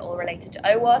incidents, all related to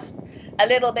OWASP, a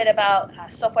little bit about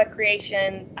software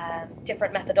creation,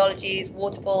 different methodologies,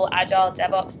 Waterfall, Agile,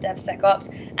 DevOps,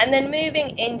 DevSecOps, and then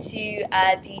moving into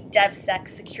the DevSec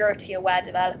security aware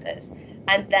developers,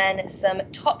 and then some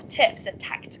top tips, a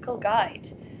tactical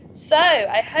guide. So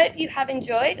I hope you have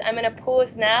enjoyed. I'm going to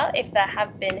pause now if there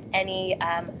have been any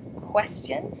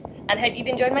questions, and hope you've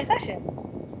enjoyed my session.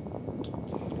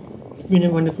 It's been a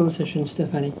wonderful session,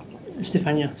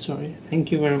 Stefania, sorry. Thank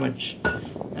you very much.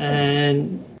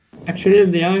 And actually,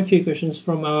 there are a few questions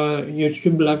from our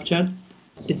YouTube live chat.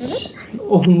 It's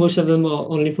most of them are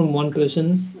only from one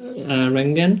person,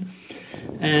 Rangan,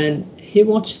 and he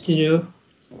wants to know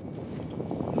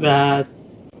that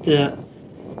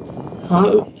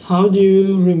how do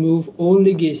you remove all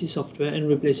legacy software and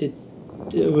replace it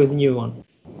with new one?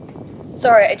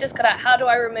 Sorry, I just cut out. How do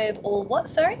I remove all what?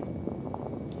 Sorry?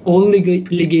 All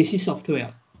legacy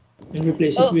software and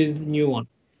replace it with new one.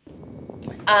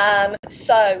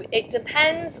 So it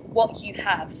depends what you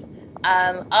have.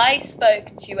 I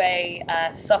spoke to a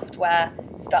software,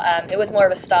 it was more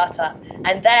of a startup,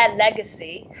 and their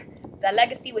legacy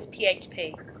was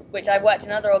PHP, which I worked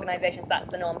in other organizations, that's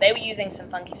the norm. They were using some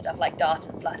funky stuff like Dart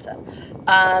and Flutter.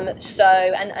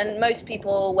 And most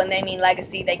people, when they mean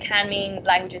legacy, they can mean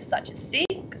languages such as C,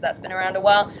 because that's been around a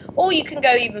while, or you can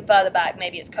go even further back.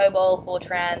 Maybe it's COBOL,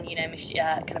 Fortran,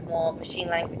 kind of more machine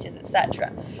languages,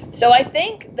 etc. So I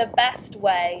think the best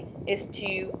way is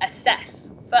to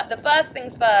assess. The first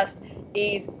things first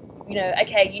is,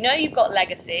 you've got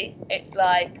legacy. It's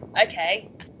like, okay,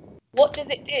 what does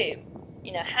it do?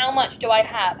 How much do I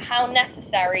have? How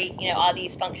necessary, are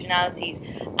these functionalities?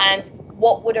 And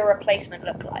what would a replacement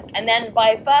look like? And then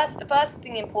the first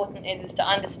thing important is to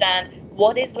understand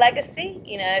what is legacy.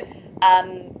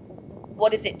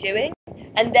 what is it doing?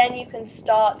 And then you can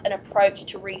start an approach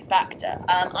to refactor.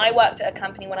 I worked at a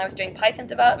company when I was doing Python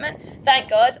development. Thank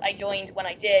God I joined when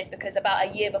I did, because about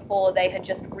a year before they had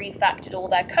just refactored all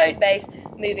their code base,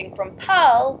 moving from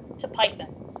Perl to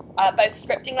Python. Both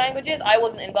scripting languages. I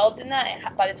wasn't involved in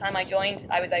that. By the time I joined,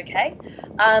 I was okay.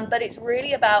 But it's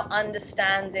really about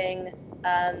understanding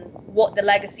what the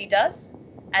legacy does,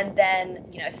 and then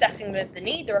assessing the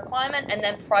need, the requirement, and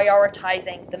then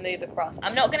prioritizing the move across.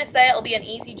 I'm not going to say it'll be an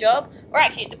easy job, or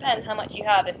actually it depends how much you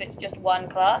have. If it's just one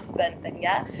class, then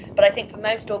yeah. But I think for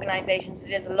most organizations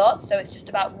it is a lot, so it's just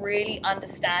about really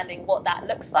understanding what that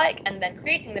looks like, and then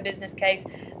creating the business case,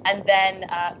 and then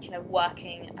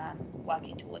working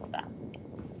towards that.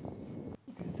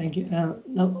 Thank you.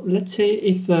 Now let's say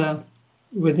if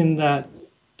within that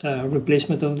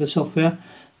replacement of the software,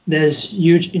 there's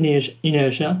huge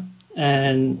inertia,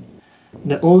 and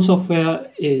the old software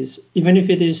is, even if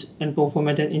it is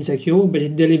unperformant and insecure, but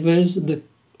it delivers it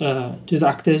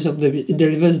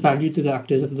delivers value to the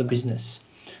actors of the business.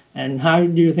 And how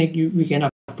do you think we can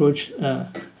approach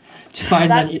to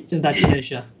find that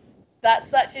inertia? That's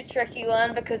such a tricky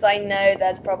one, because I know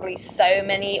there's probably so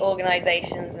many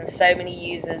organizations and so many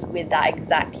users with that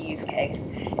exact use case.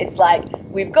 It's like,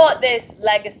 we've got this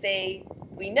legacy,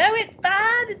 we know it's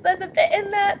bad, there's a bit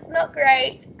in there, it's not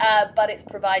great, but it's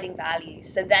providing value.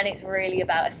 So then it's really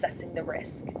about assessing the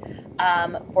risk.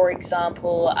 For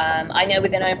example, I know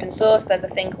within open source, there's a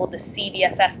thing called the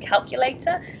CVSS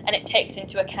calculator, and it takes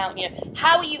into account,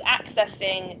 how are you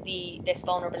accessing this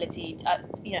vulnerability?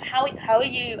 How are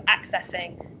you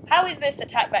accessing? How is this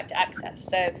attack vector accessed?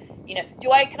 So,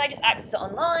 can I just access it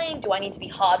online? Do I need to be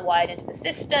hardwired into the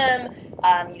system?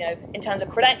 In terms of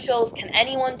credentials, can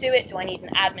anyone do it? Do I need an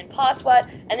admin password?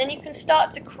 And then you can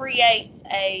start to create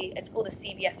it's called a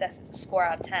CVSS, it's a score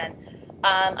out of 10.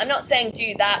 I'm not saying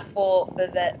do that for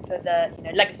the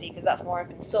legacy, because that's more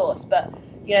open source, but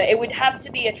it would have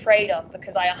to be a trade-off,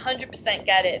 because I 100%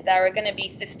 get it. There are going to be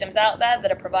systems out there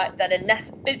that are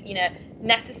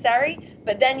necessary,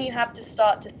 but then you have to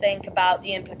start to think about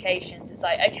the implications. It's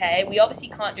like, okay, we obviously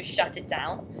can't just shut it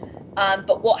down,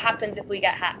 but what happens if we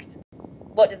get hacked?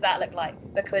 What does that look like?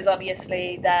 Because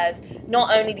obviously there's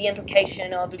not only the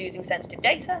implication of losing sensitive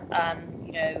data,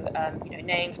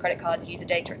 names, credit cards, user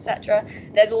data, etc.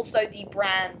 There's also the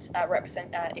brand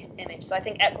image. So I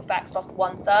think Equifax lost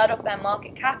 1/3 of their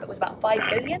market cap. It was about 5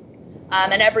 billion,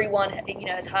 and everyone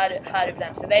has heard of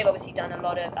them. So they've obviously done a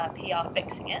lot of PR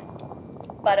fixing it.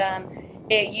 But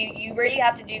you really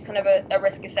have to do kind of a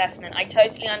risk assessment. I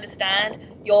totally understand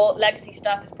your legacy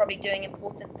stuff is probably doing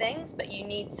important things, but you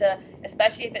need to,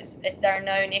 especially if there are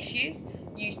known issues,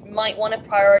 you might want to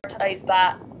prioritize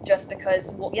that, just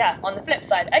because, on the flip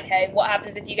side, okay, what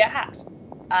happens if you get hacked?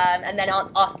 And then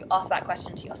ask that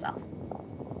question to yourself.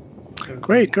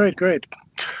 Great.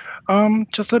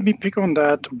 Just let me pick on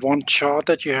that one chart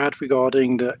that you had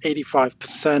regarding the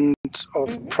 85%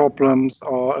 of problems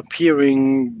are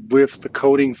appearing with the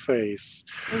coding phase.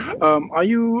 Are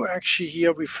you actually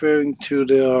here referring to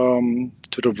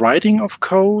the writing of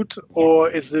code, or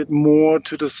is it more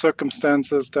to the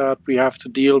circumstances that we have to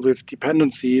deal with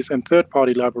dependencies and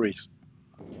third-party libraries?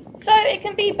 So it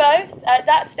can be both. At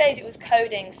that stage, it was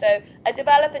coding. So a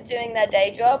developer doing their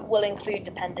day job will include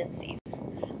dependencies.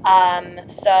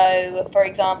 So, for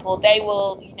example, they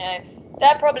will,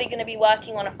 they're probably going to be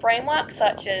working on a framework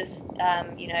such as,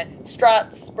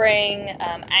 Strut, Spring,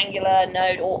 Angular,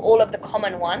 Node, all of the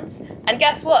common ones. And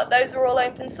guess what? Those are all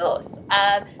open source.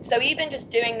 So even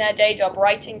just doing their day job,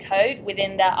 writing code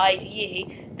within their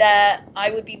IDE,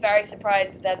 I would be very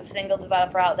surprised if there's a single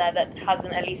developer out there that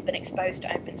hasn't at least been exposed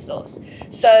to open source.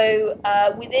 So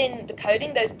within the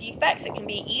coding, those defects, it can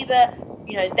be either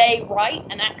they write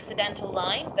an accidental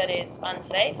line that is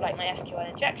unsafe, like my SQL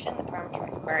injection, the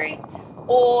parameterized query,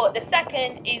 or the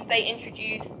second is they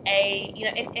introduce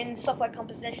in software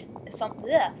composition,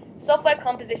 software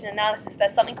composition analysis,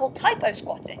 there's something called typo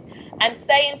squatting. And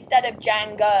say instead of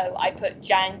Django, I put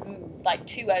Django, like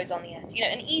 2 O's on the end.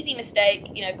 An easy mistake,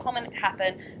 common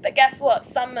happen. But guess what?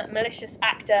 Some malicious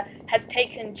actor has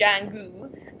taken Django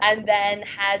and then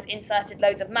has inserted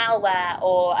loads of malware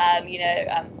or,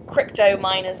 crypto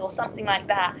miners or something like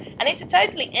that. And it's a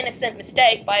totally innocent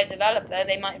mistake by a developer.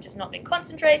 They might have just not been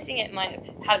concentrating. It might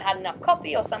haven't had enough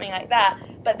coffee or something like that.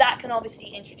 But that can obviously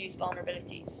introduce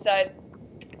vulnerabilities. So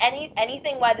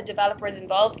anything where the developer is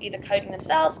involved, either coding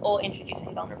themselves or introducing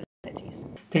vulnerabilities.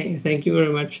 Thank you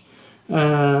very much.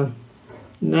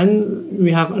 Then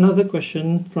we have another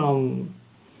question from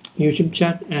YouTube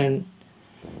chat, and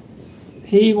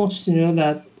he wants to know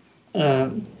that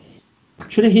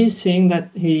actually he's saying that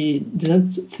he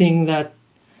doesn't think that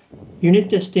unit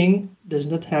testing does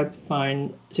not help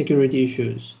find security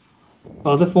issues.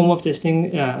 Other form of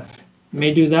testing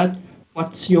may do that.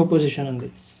 What's your position on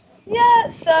this? Yeah,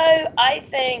 so I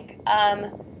think, I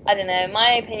don't know,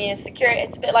 my opinion is security,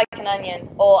 it's a bit like an onion.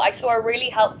 Or I saw a really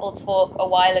helpful talk a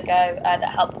while ago that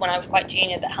helped when I was quite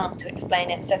junior, that helped to explain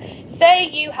it. So say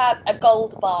you have a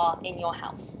gold bar in your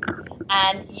house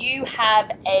and you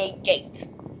have a gate,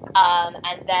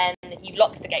 and then you've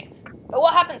locked the gate. But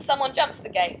what happens? Someone jumps the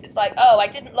gate. It's like, oh, I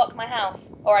didn't lock my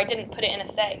house, or I didn't put it in a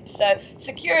safe. So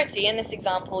security, in this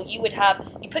example, you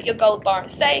put your gold bar in a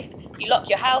safe, you lock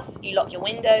your house, you lock your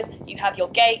windows, you have your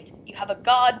gate, you have a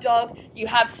guard dog, you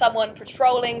have someone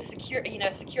patrolling, security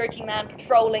man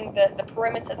patrolling the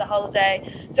perimeter the whole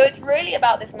day. So it's really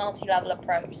about this multi-level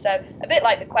approach. So a bit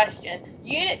like the question,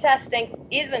 unit testing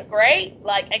isn't great.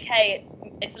 Like, okay,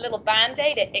 it's a little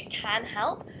band-aid, it can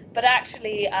help, but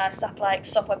actually stuff like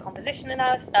software composition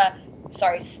analysis,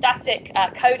 static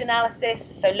code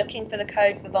analysis, so looking for the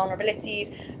code for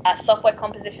vulnerabilities, software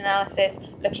composition analysis,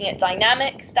 looking at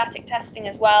dynamic static testing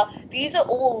as well. These are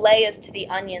all layers to the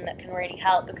onion that can really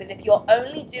help, because if you're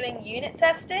only doing unit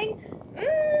testing,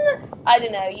 I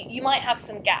don't know, you might have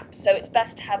some gaps. So it's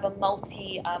best to have a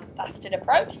multi-faceted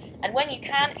approach. And when you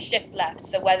can, shift left.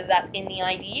 So whether that's in the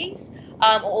IDEs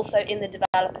or also in the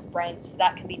developer's brain. So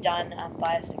that can be done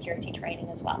via security training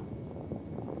as well.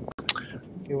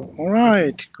 All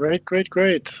right, great.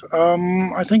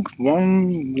 I think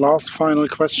one last final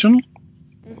question.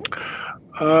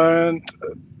 And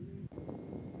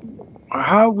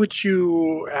how would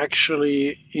you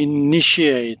actually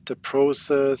initiate the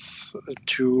process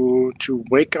to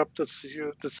wake up the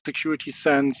security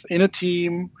sense in a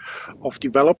team of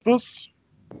developers,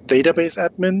 database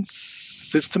admins,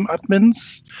 system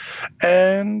admins,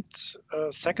 and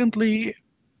secondly,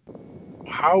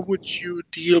 how would you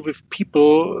deal with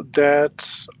people that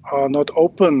are not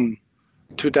open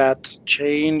to that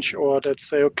change, or that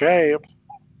say, okay,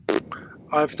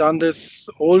 I've done this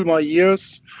all my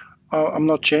years, I'm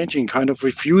not changing, kind of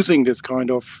refusing this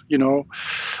kind of,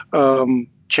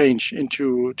 change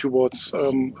towards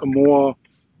a more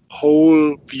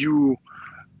whole view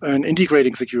and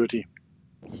integrating security?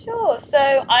 Sure.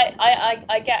 So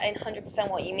I get 100%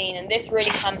 what you mean. And this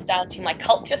really comes down to my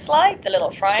culture slide, the little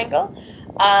triangle.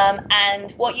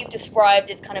 And what you've described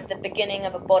is kind of the beginning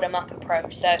of a bottom-up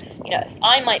approach. So, if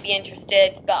I might be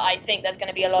interested, but I think there's going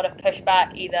to be a lot of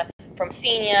pushback either from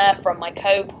senior, from my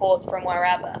cohorts, from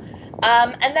wherever.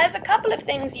 And there's a couple of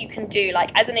things you can do,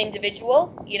 like as an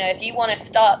individual, if you want to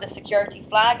start the security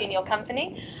flag in your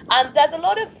company, there's a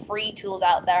lot of free tools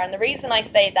out there. And the reason I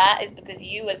say that is because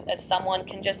you as someone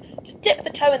can just dip the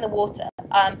toe in the water.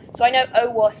 So I know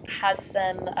OWASP has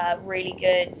some really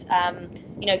good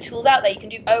tools out there. You can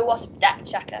do OWASP debt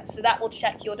checker, so that will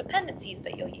check your dependencies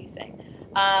that you're using.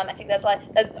 I think there's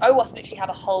OWASP literally have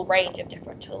a whole range of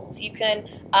different tools. You can,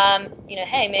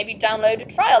 hey, maybe download a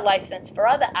trial license for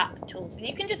other app tools, and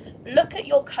you can just look at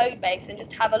your code base and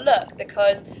just have a look,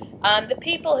 because the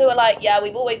people who are like, yeah,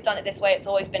 we've always done it this way, it's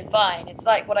always been fine. It's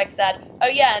like what I said, oh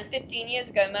yeah, and 15 years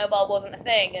ago, mobile wasn't a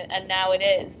thing, and now it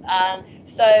is.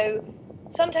 So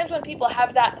sometimes when people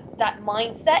have that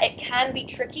mindset, it can be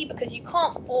tricky because you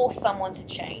can't force someone to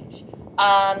change.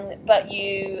 But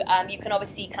you can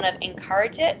obviously kind of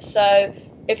encourage it. So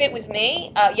if it was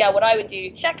me, what I would do,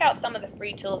 check out some of the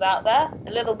free tools out there,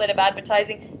 a little bit of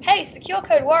advertising. Hey, Secure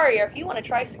Code Warrior, if you want to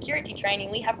try security training,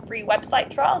 we have free website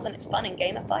trials and it's fun and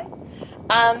gamified.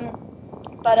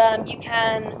 But you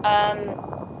can,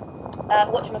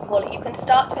 you can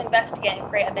start to investigate and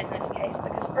create a business case,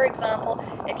 because, for example,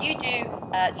 if you do,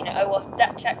 OWASP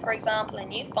debt check, for example,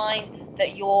 and you find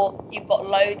that you've got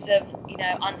loads of,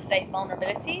 unsafe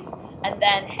vulnerabilities, and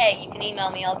then, hey, you can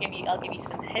email me, I'll give you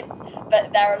some hints,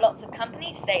 but there are lots of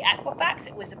companies, say Equifax,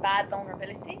 it was a bad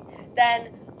vulnerability,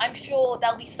 then I'm sure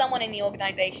there'll be someone in the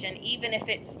organization, even if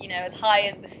it's, as high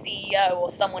as the CEO or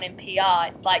someone in PR,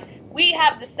 it's like, we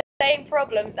have the same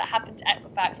problems that happened to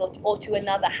Equifax or to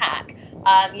another hack.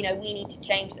 We need to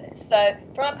change this. So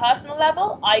from a personal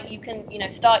level, you can,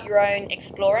 start your own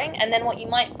exploring, and then what you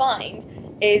might find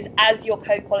is as your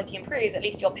code quality improves, at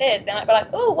least your peers, they might be like,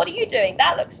 oh, what are you doing?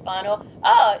 That looks fun. Or,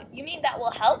 oh, you mean that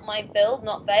will help my build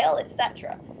not fail,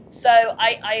 etc. So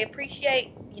I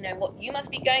appreciate, what you must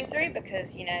be going through,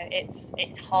 because,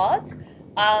 it's hard.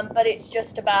 But it's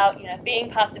just about,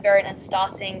 being perseverant and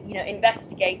starting,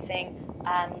 investigating,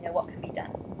 what can be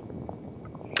done.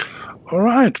 All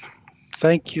right.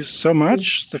 Thank you so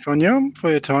much, Stefania, for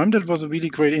your time. That was a really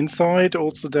great insight.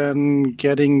 Also, then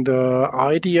getting the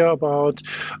idea about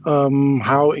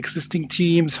how existing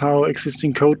teams, how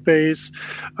existing code base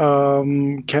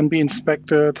can be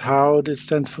inspected, how this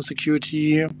sense for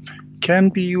security can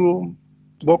be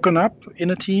woken up in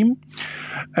a team.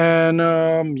 And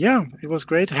yeah, it was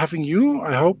great having you.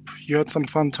 I hope you had some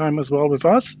fun time as well with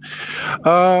us.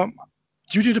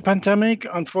 Due to the pandemic,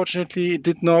 unfortunately, it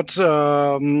did not,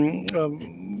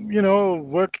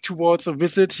 work towards a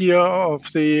visit here of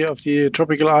the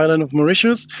tropical island of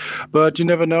Mauritius. But you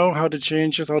never know how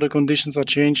the conditions are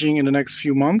changing in the next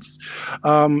few months.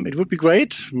 It would be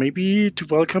great, maybe, to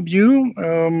welcome you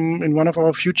in one of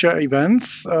our future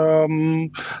events.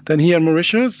 Then here in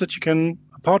Mauritius, that you can,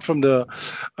 apart from the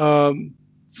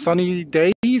sunny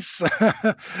days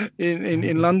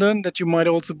in London, that you might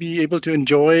also be able to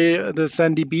enjoy the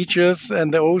sandy beaches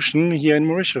and the ocean here in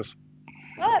Mauritius.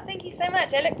 Oh, thank you so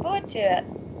much. I look forward to it.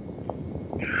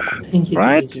 Thank you.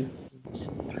 Right.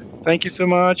 Thank you so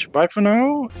much. Bye for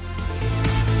now.